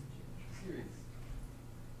geometric series.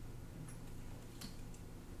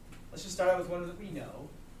 Let's just start out with one that we know,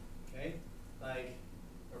 okay? Like,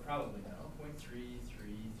 or probably know,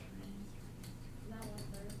 0.3333. Not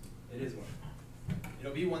 1/3. It is 1.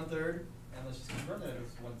 It'll be 1/3, and let's just confirm that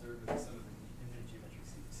it's 1/3 with some of the infinite geometric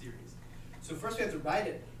series. So first we have to write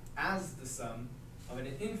it as the sum of an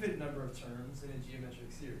infinite number of terms in a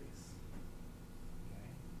geometric series. Okay.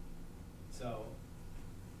 So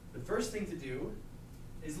the first thing to do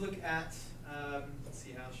is look at, let's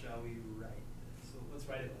see, how shall we write this? So let's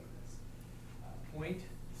write it like this.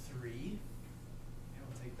 3. Okay,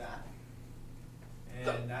 we'll take that.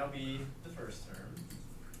 And that'll be the first term.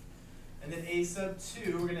 And then a sub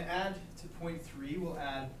 2, we're going to add to 0.3, we'll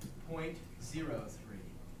add 0.03.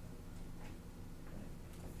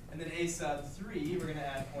 And then a sub 3, we're going to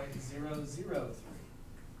add 0.003.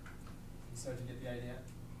 You start to get the idea?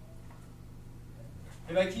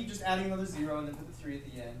 If I keep just adding another 0 and then put the 3 at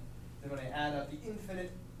the end, then when I add up the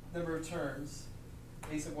infinite number of terms,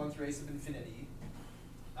 a sub 1 through a sub infinity,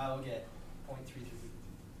 I will get 0.33.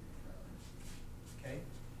 Okay?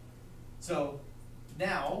 So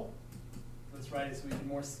now, let's write it so we can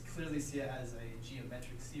more clearly see it as a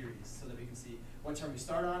geometric series so that we can see what term we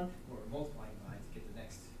start on, what we're multiplying by to get the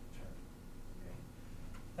next term. Okay?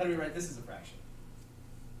 How do we write this as a fraction?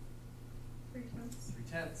 3/10.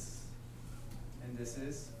 3/10. And this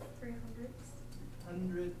is 300.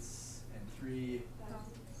 hundredths and 3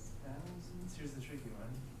 Thousands. thousands. Here's the tricky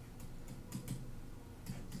one.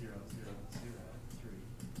 0, 0, 0, 3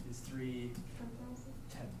 is 3 10,000.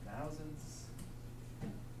 10,000ths.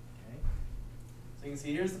 Okay. So you can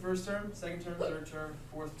see here's the first term, second term, third term,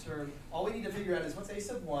 fourth term. All we need to figure out is what's a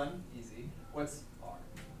sub 1, easy. What's r?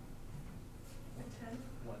 10.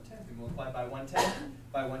 1/10. We multiply by 1/10,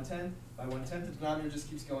 by 1/10, by 1/10. The denominator just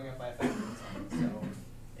keeps going up by a factor of 10. So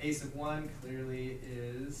a sub 1 clearly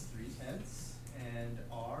is 3/10, and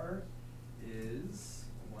r is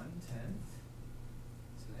 1/10.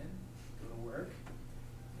 So then go to work.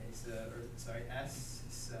 S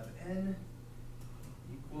sub n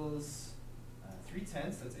equals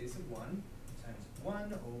 3/10. That's a sub 1 times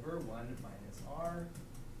 1 over 1 minus r.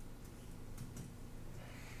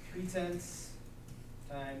 3/10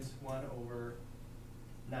 times 1 over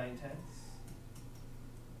 9/10.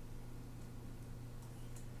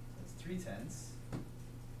 That's 3/10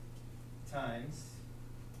 times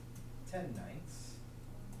 10/9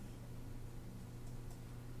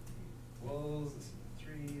 equals, this is a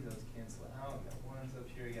 3, those cancel out, we got 1s up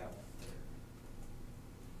here, you got 1/3.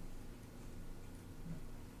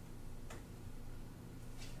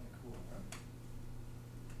 Kinda cool, huh?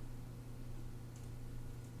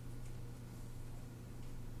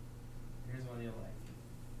 Here's one you'll like.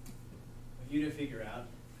 For you to figure out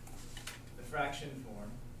the fraction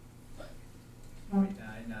form,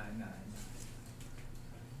 0.9999.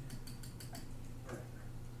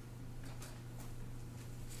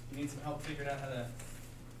 You need some help figuring out how to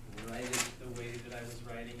write it the way that I was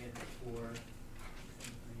writing it before.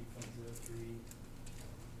 3.03.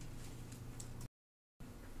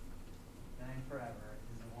 9 forever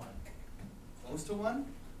is a 1. Close to 1?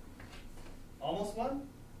 Almost 1?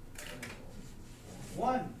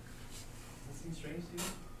 1. Does that seem strange to you?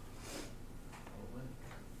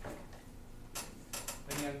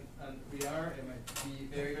 It might be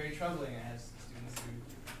very, very troubling. I have students who,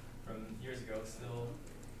 from years ago, still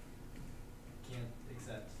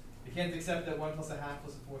can't accept that 1 plus a half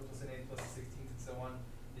plus a fourth plus an eighth plus a 16th and so on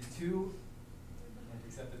is 2. Can't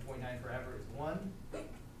accept that 0.9 forever is 1.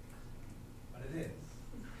 But it is.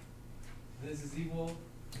 This is equal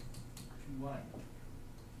to 1.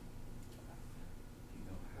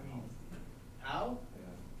 How?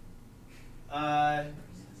 Yeah.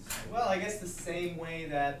 Well, I guess the same way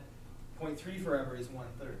that 0.3 forever is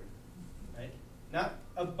 1/3, right? Not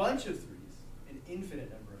a bunch of 3's, an infinite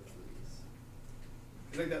number of 3's.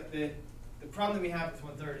 It's like the problem that we have with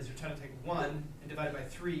 1/3 is you're trying to take 1 and divide it by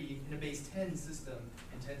 3 in a base 10 system,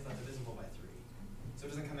 and 10 is not divisible by 3. So it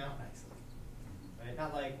doesn't come out nicely, right?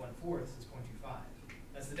 Not like 1/4 is 0.25.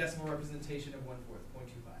 That's the decimal representation of 1/4,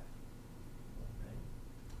 0.25, right?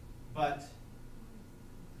 But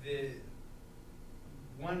the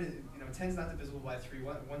 10 is not divisible by 3.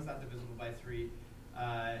 1's not divisible by 3.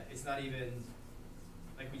 It's not even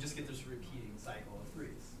like we just get this repeating cycle of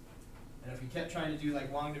 3's. And if we kept trying to do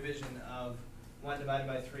like long division of 1 divided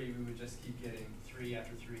by 3, we would just keep getting 3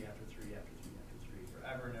 after 3 after 3 after 3 after 3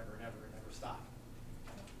 forever and ever and ever and never stop.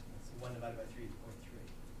 So 1 divided by 3 is 0.3.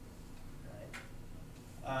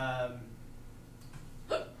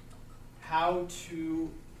 Right? How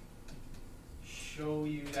to show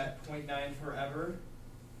you that 0.9 forever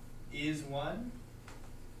is 1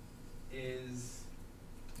 is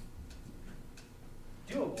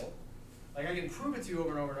doable. Like I can prove it to you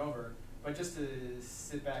over and over and over, but just to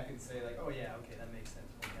sit back and say like, oh yeah, okay, that makes sense,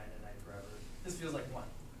 0.999 forever. This feels like 1.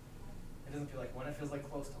 It doesn't feel like 1, it feels like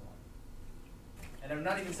close to 1. And I'm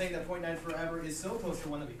not even saying that 0.9 forever is so close to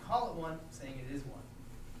 1 that we call it 1, I'm saying it is 1.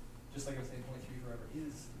 Just like I'm saying 0.3 forever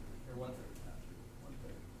is, or 1/3, not 3,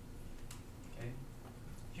 1/3. Okay?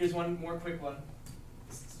 Here's one more quick one.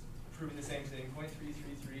 This is proving the same thing.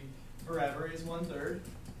 0.333 forever is 1/3,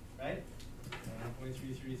 right?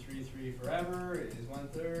 .3333 forever is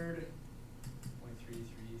 1/3.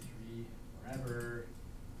 .333 forever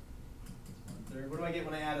is 1/3. What do I get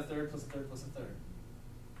when I add a third plus a third plus a third?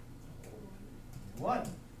 1.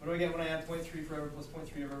 What do I get when I add 0.3 forever plus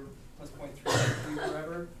 0.3 forever plus 0.3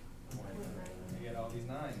 forever? I get all these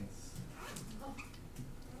 9s.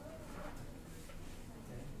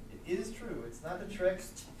 It is true. It's not a trick.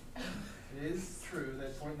 It is true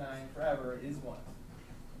that 0.9 forever is 1.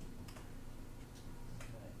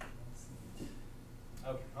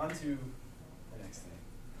 Okay, on to the next thing.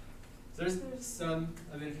 So there's sum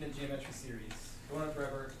of infinite geometric series going on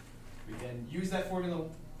forever. We can use that formula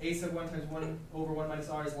a sub 1 times 1 over 1 minus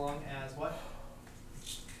r as long as what?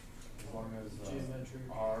 As long as Geometric.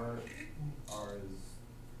 R is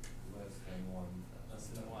less than 1. Less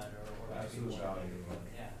than 1 or The absolute between value of 1.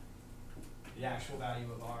 Yeah. The actual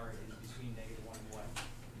value of r is between -1 and 1.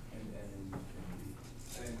 And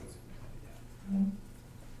infinity. Yeah.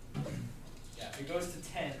 Yeah, if it goes to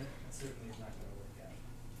 10, it certainly is not going to work out.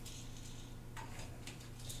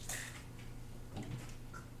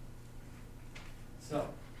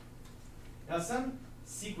 So, now some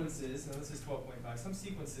sequences, now this is 12.5, some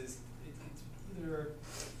sequences, it's either,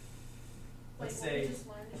 let's say, Wait, just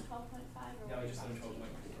learned 12.5 or yeah, what we is just learned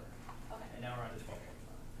 12.4. Okay. And now we're on to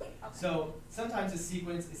 12.5. Okay. So sometimes a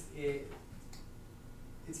sequence is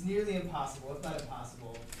it's nearly impossible, if not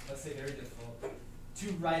impossible, let's say very difficult,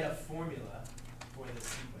 to write a formula for the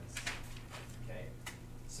sequence. Okay?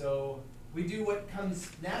 So we do what comes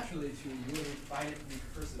naturally to you and we find it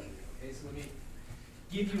recursively. Okay, so let me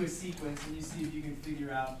give you a sequence and you see if you can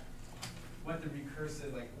figure out what the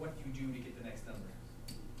recursive, like what you do to get the next number.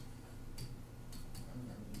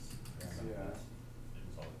 Yeah.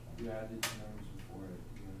 It's all the You time. added 2 numbers before it.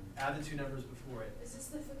 Yeah. Add the 2 numbers before it. Is this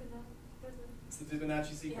the Fibonacci? It's the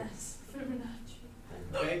Fibonacci sequence. Yes,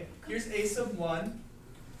 Fibonacci. Okay, here's a sub 1,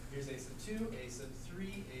 here's a sub 2, a sub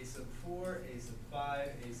 3, a sub 4, a sub 5,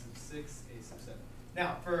 a sub 6, a sub 7.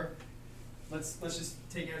 Now, let's just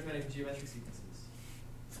take arithmetic and geometric sequences.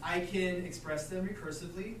 I can express them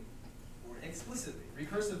recursively or explicitly.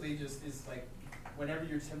 Recursively just is like whenever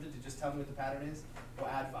you're tempted to just tell me what the pattern is, go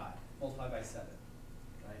add 5, multiply by 7.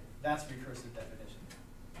 Right? That's recursive definition.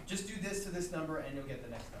 Just do this to this number and you'll get the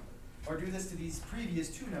next number. Or do this to these previous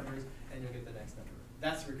 2 numbers and you'll get the next number.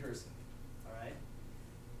 That's recursive. All right?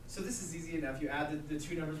 So this is easy enough. You add the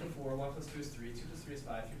 2 numbers before. 1 plus 2 is 3, 2 plus 3 is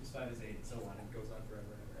 5, 3 plus 5 is 8, and so on. It goes on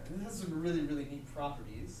forever and ever. And it has some really, really neat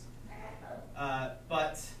properties.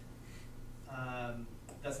 But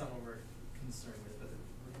that's not what we're concerned with. But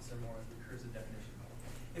we're concerned more with recursive definition.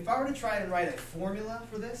 If I were to try and write a formula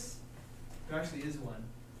for this, there actually is one,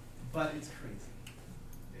 but it's crazy.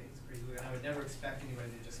 Okay, it's crazy. I would never expect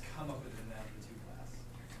anybody to just come up with it in algebra 2 class.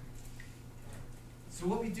 So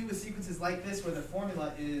what we do with sequences like this, where the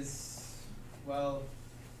formula is, well,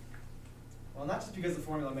 not just because the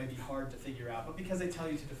formula may be hard to figure out, but because they tell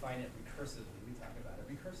you to define it recursively. We talk about it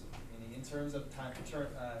recursively, meaning in terms of time,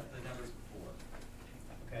 the numbers before.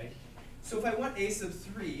 Okay. So if I want a sub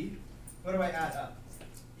 3, what do I add up?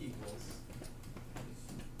 Equals.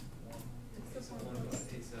 A sub 1 plus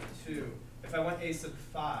a sub 2. If I want a sub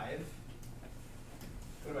 5,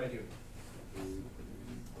 what do I do?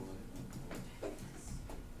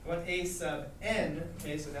 I want a sub n.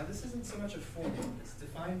 Okay, so now this isn't so much a formula. It's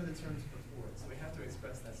defined by the terms before it, so we have to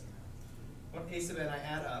express that somehow. I want a sub n, I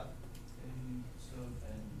add up. A sub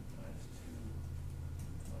n minus 2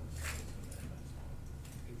 plus a sub n minus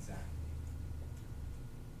 1. Exactly.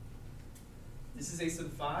 This is a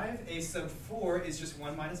sub 5. A sub 4 is just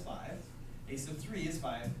 1 minus 5. A sub 3 is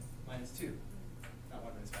 5 minus 2. Not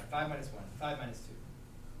 1 minus 5. 5 minus 1. 5 minus 2.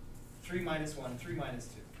 3 minus 1. 3 minus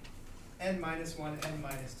 2. N minus 1. N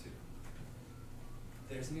minus 2.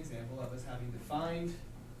 There's an example of us having defined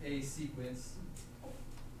a sequence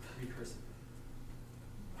recursively.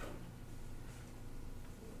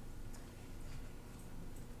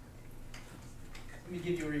 Let me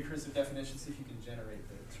give you a recursive definition, see if you can generate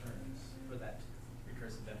the terms for that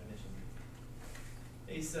recursive definition.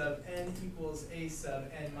 A sub n equals a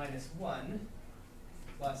sub n minus 1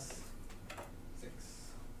 plus 6.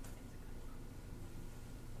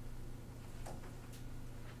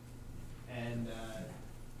 And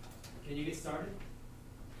can you get started?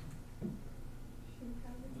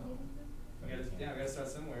 I gotta start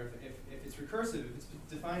somewhere. If it's recursive, if it's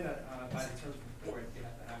defined by the terms before it, you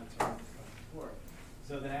have to have the terms before.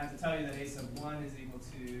 So then I have to tell you that a sub 1 is equal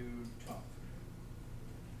to 12.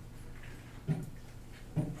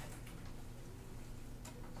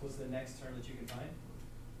 What's the next term that you can find?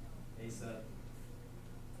 A sub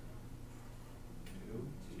 2.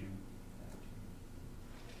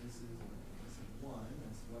 This is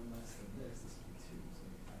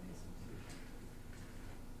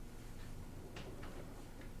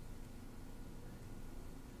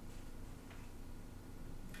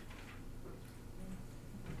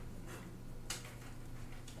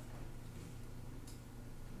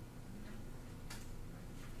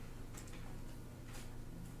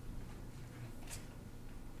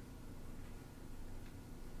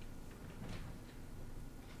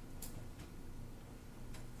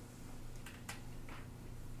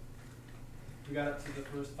We got up to the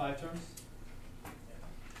first 5 terms?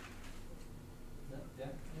 Yeah? Yeah.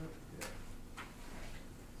 So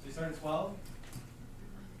we start at 12?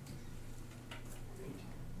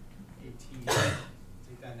 18. Take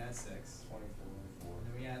that and add 6. 24. And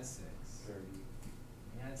then we add 6. 30.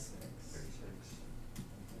 We add 6. 36. And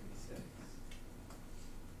 36.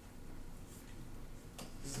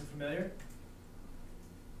 Is this familiar?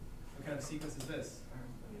 What kind of sequence is this?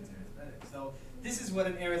 It's arithmetic. So this is what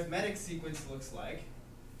an arithmetic sequence looks like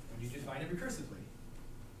when you define it recursively.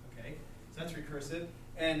 Okay, so that's recursive.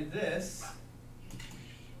 And this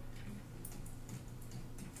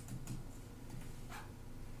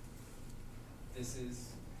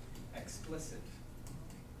is explicit.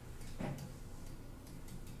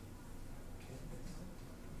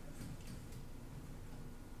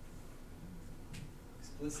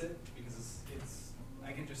 Explicit because it's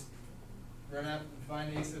I can just run out and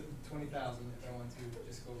find a sub 20,000 if I want to,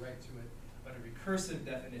 just go right to it. But a recursive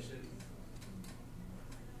definition.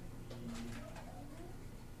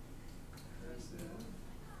 Recursive.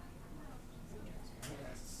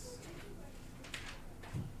 Yes.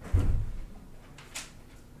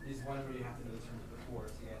 Is one where you have to know the terms before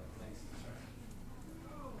to get the next term.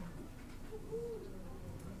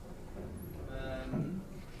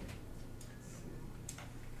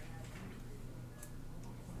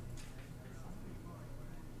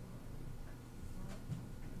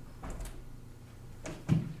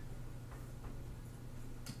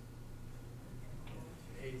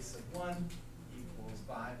 A sub 1 equals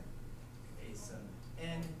 5. A sub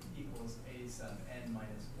n equals a sub n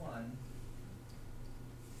minus 1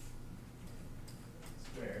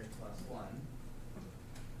 squared plus 1.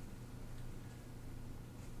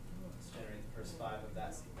 Let's generate the first 5 of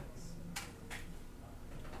that sequence.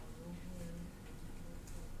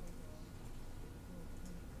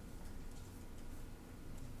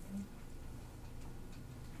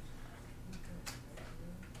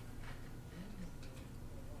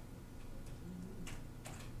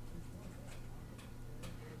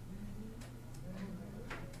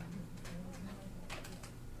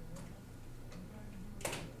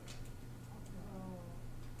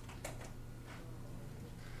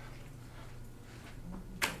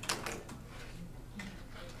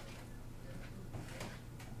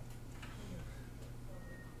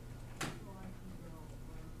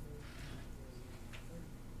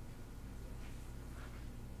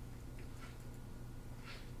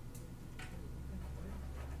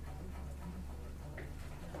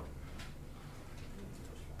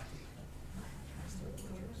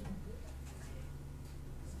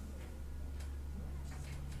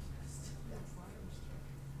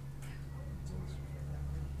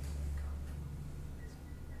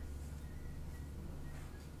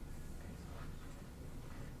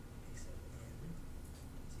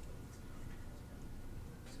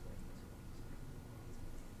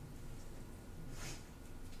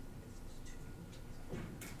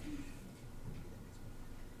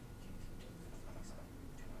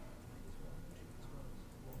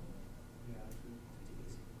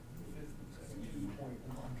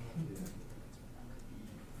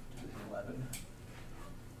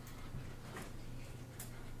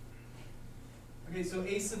 Okay, so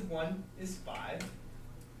a sub 1 is 5.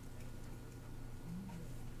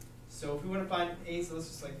 So if we want to find a, so let's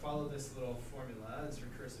just like follow this little formula, this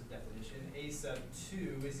recursive definition. A sub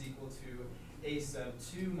 2 is equal to a sub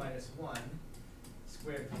 2 minus 1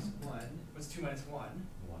 squared plus 1. What's 2 minus 1?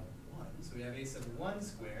 1. So we have a sub 1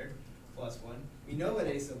 squared plus 1. We know what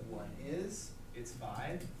a sub 1 is. It's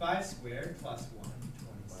 5. 5 squared plus 1,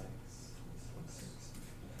 26.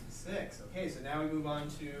 26. Okay, so now we move on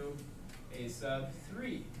to a sub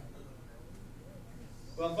 3.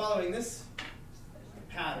 Well, following this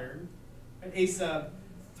pattern, a sub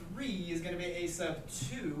 3 is going to be a sub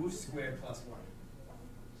 2 squared plus 1.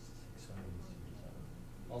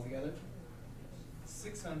 Altogether?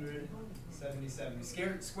 677. We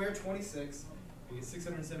square 26, we get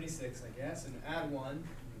 676, I guess, and add 1, we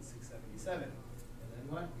get 677. And then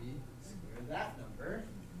what? We square that number.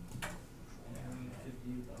 And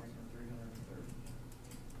 50,330.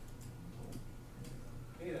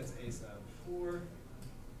 okay, that's a sub 4,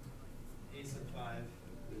 a sub 5.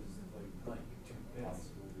 There's like Too big.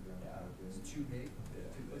 possibility around Yeah. how big. It's too big. Yeah.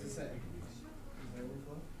 What's it say? I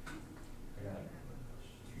got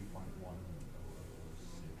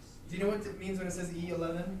 2.106. Do you know what it means when it says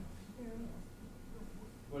E11? Yeah.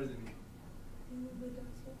 What does it mean? You move the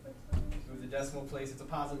decimal place on it? Move the decimal place. It's a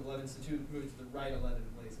positive 11, so move it to the right 11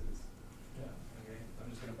 places. Yeah. Okay, I'm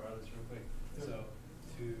just going to borrow this real quick. So,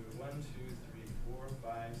 1, 2, 3, 4,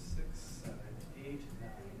 5, 6, 7, 8, 9,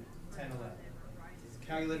 10, 11. This is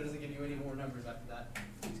calculator doesn't give you any more numbers after that.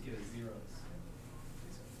 You just give it zeros.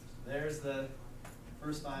 There's the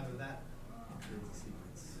first 5 of that. Creates a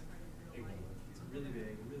sequence. It's really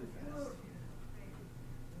big, really fast.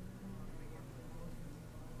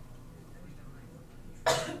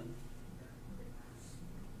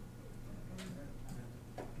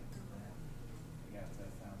 We got to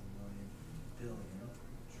 1,000 million billion.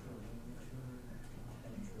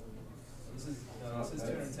 This is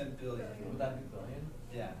 210 billion. Would that be billion?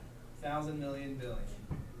 Yeah, 1,000 million billion.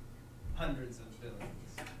 Hundreds of billions.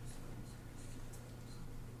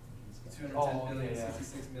 210 Oh, okay, billion, yeah.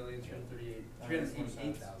 66 million, 338, That makes more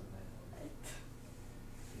 388,000. sense.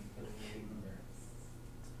 Put a big number.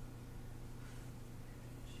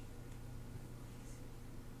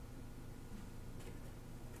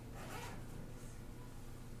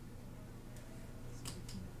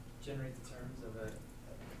 Generate the terms of a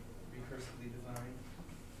recursively defined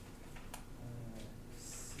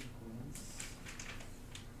sequence.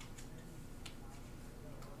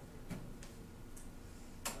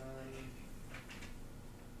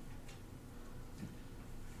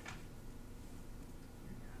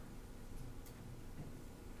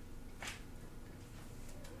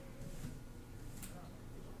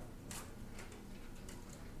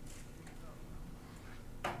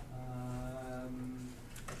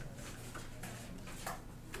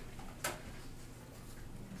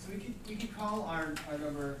 So we could call our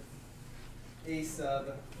number a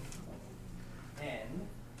sub n,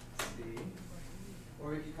 c,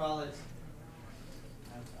 or we could call it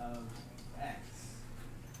f of x.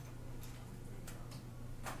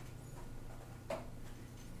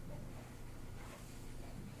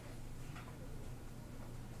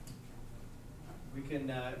 We can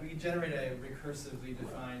generate a recursively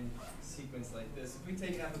defined sequence like this. If we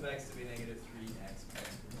take f of x to be negative 3x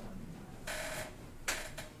plus 1.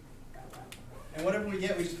 And whatever we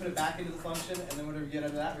get, we just put it back into the function, and then whatever we get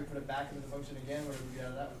out of that, we put it back into the function again. Whatever we get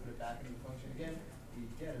out of that, we put it back into the function again. We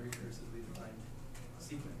get a recursively defined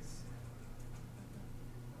sequence.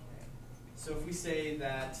 Okay. So if we say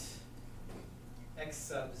that x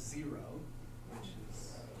sub 0, which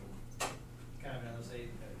is kind of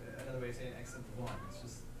another way of saying x sub 1, it's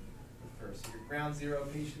just the first. So your ground 0,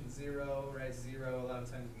 patient 0, right? 0 a lot of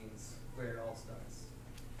times means where it all starts.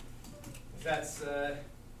 If that's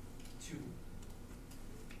 2.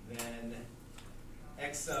 Then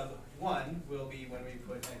x sub 1 will be when we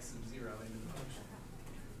put x sub 0 into the function.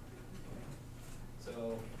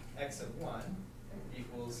 So x sub 1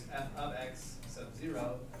 equals f of x sub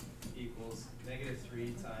 0 equals negative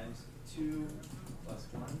 3 times 2 plus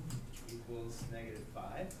 1 equals negative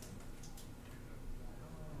 5.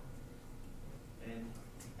 And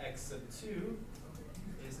x sub 2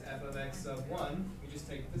 is f of x sub 1. We just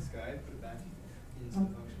take this guy, put it back into the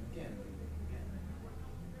function again.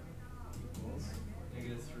 Equals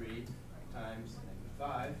negative 3 times negative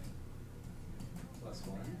 5 plus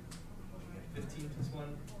 1. We get 15 plus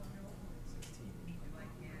 1, 16.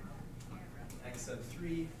 X sub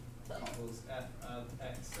 3 equals f of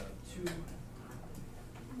x sub 2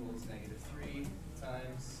 equals negative 3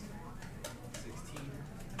 times 16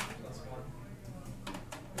 plus 1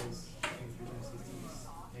 equals negative 3 times 16 is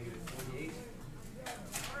negative 48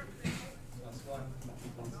 plus 1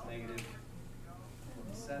 equals negative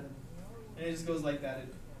 47. And it just goes like that.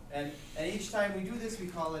 And each time we do this, we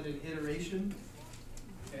call it an iteration.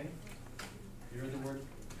 Okay? You heard the word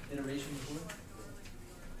iteration before?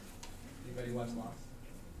 Anybody watch Lost?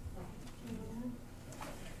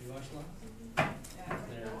 You watch Lost?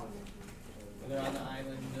 They're on the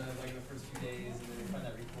island like the first few days, and then they find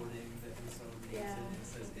that recording that Uso reads, and it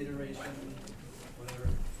says iteration, whatever.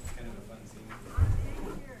 It's kind of a fun scene.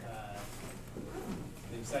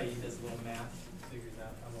 Then Saeed does a little math, figures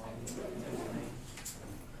out how long it's going to take.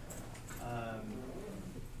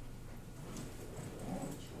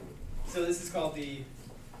 So this is called the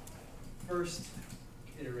first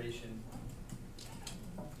iteration.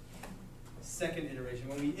 Second iteration.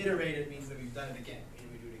 When we iterate, it means that we've done it again.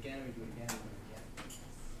 We do it again, we do it again, we do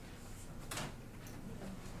it again.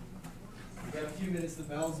 We have a few minutes. The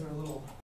bells are a little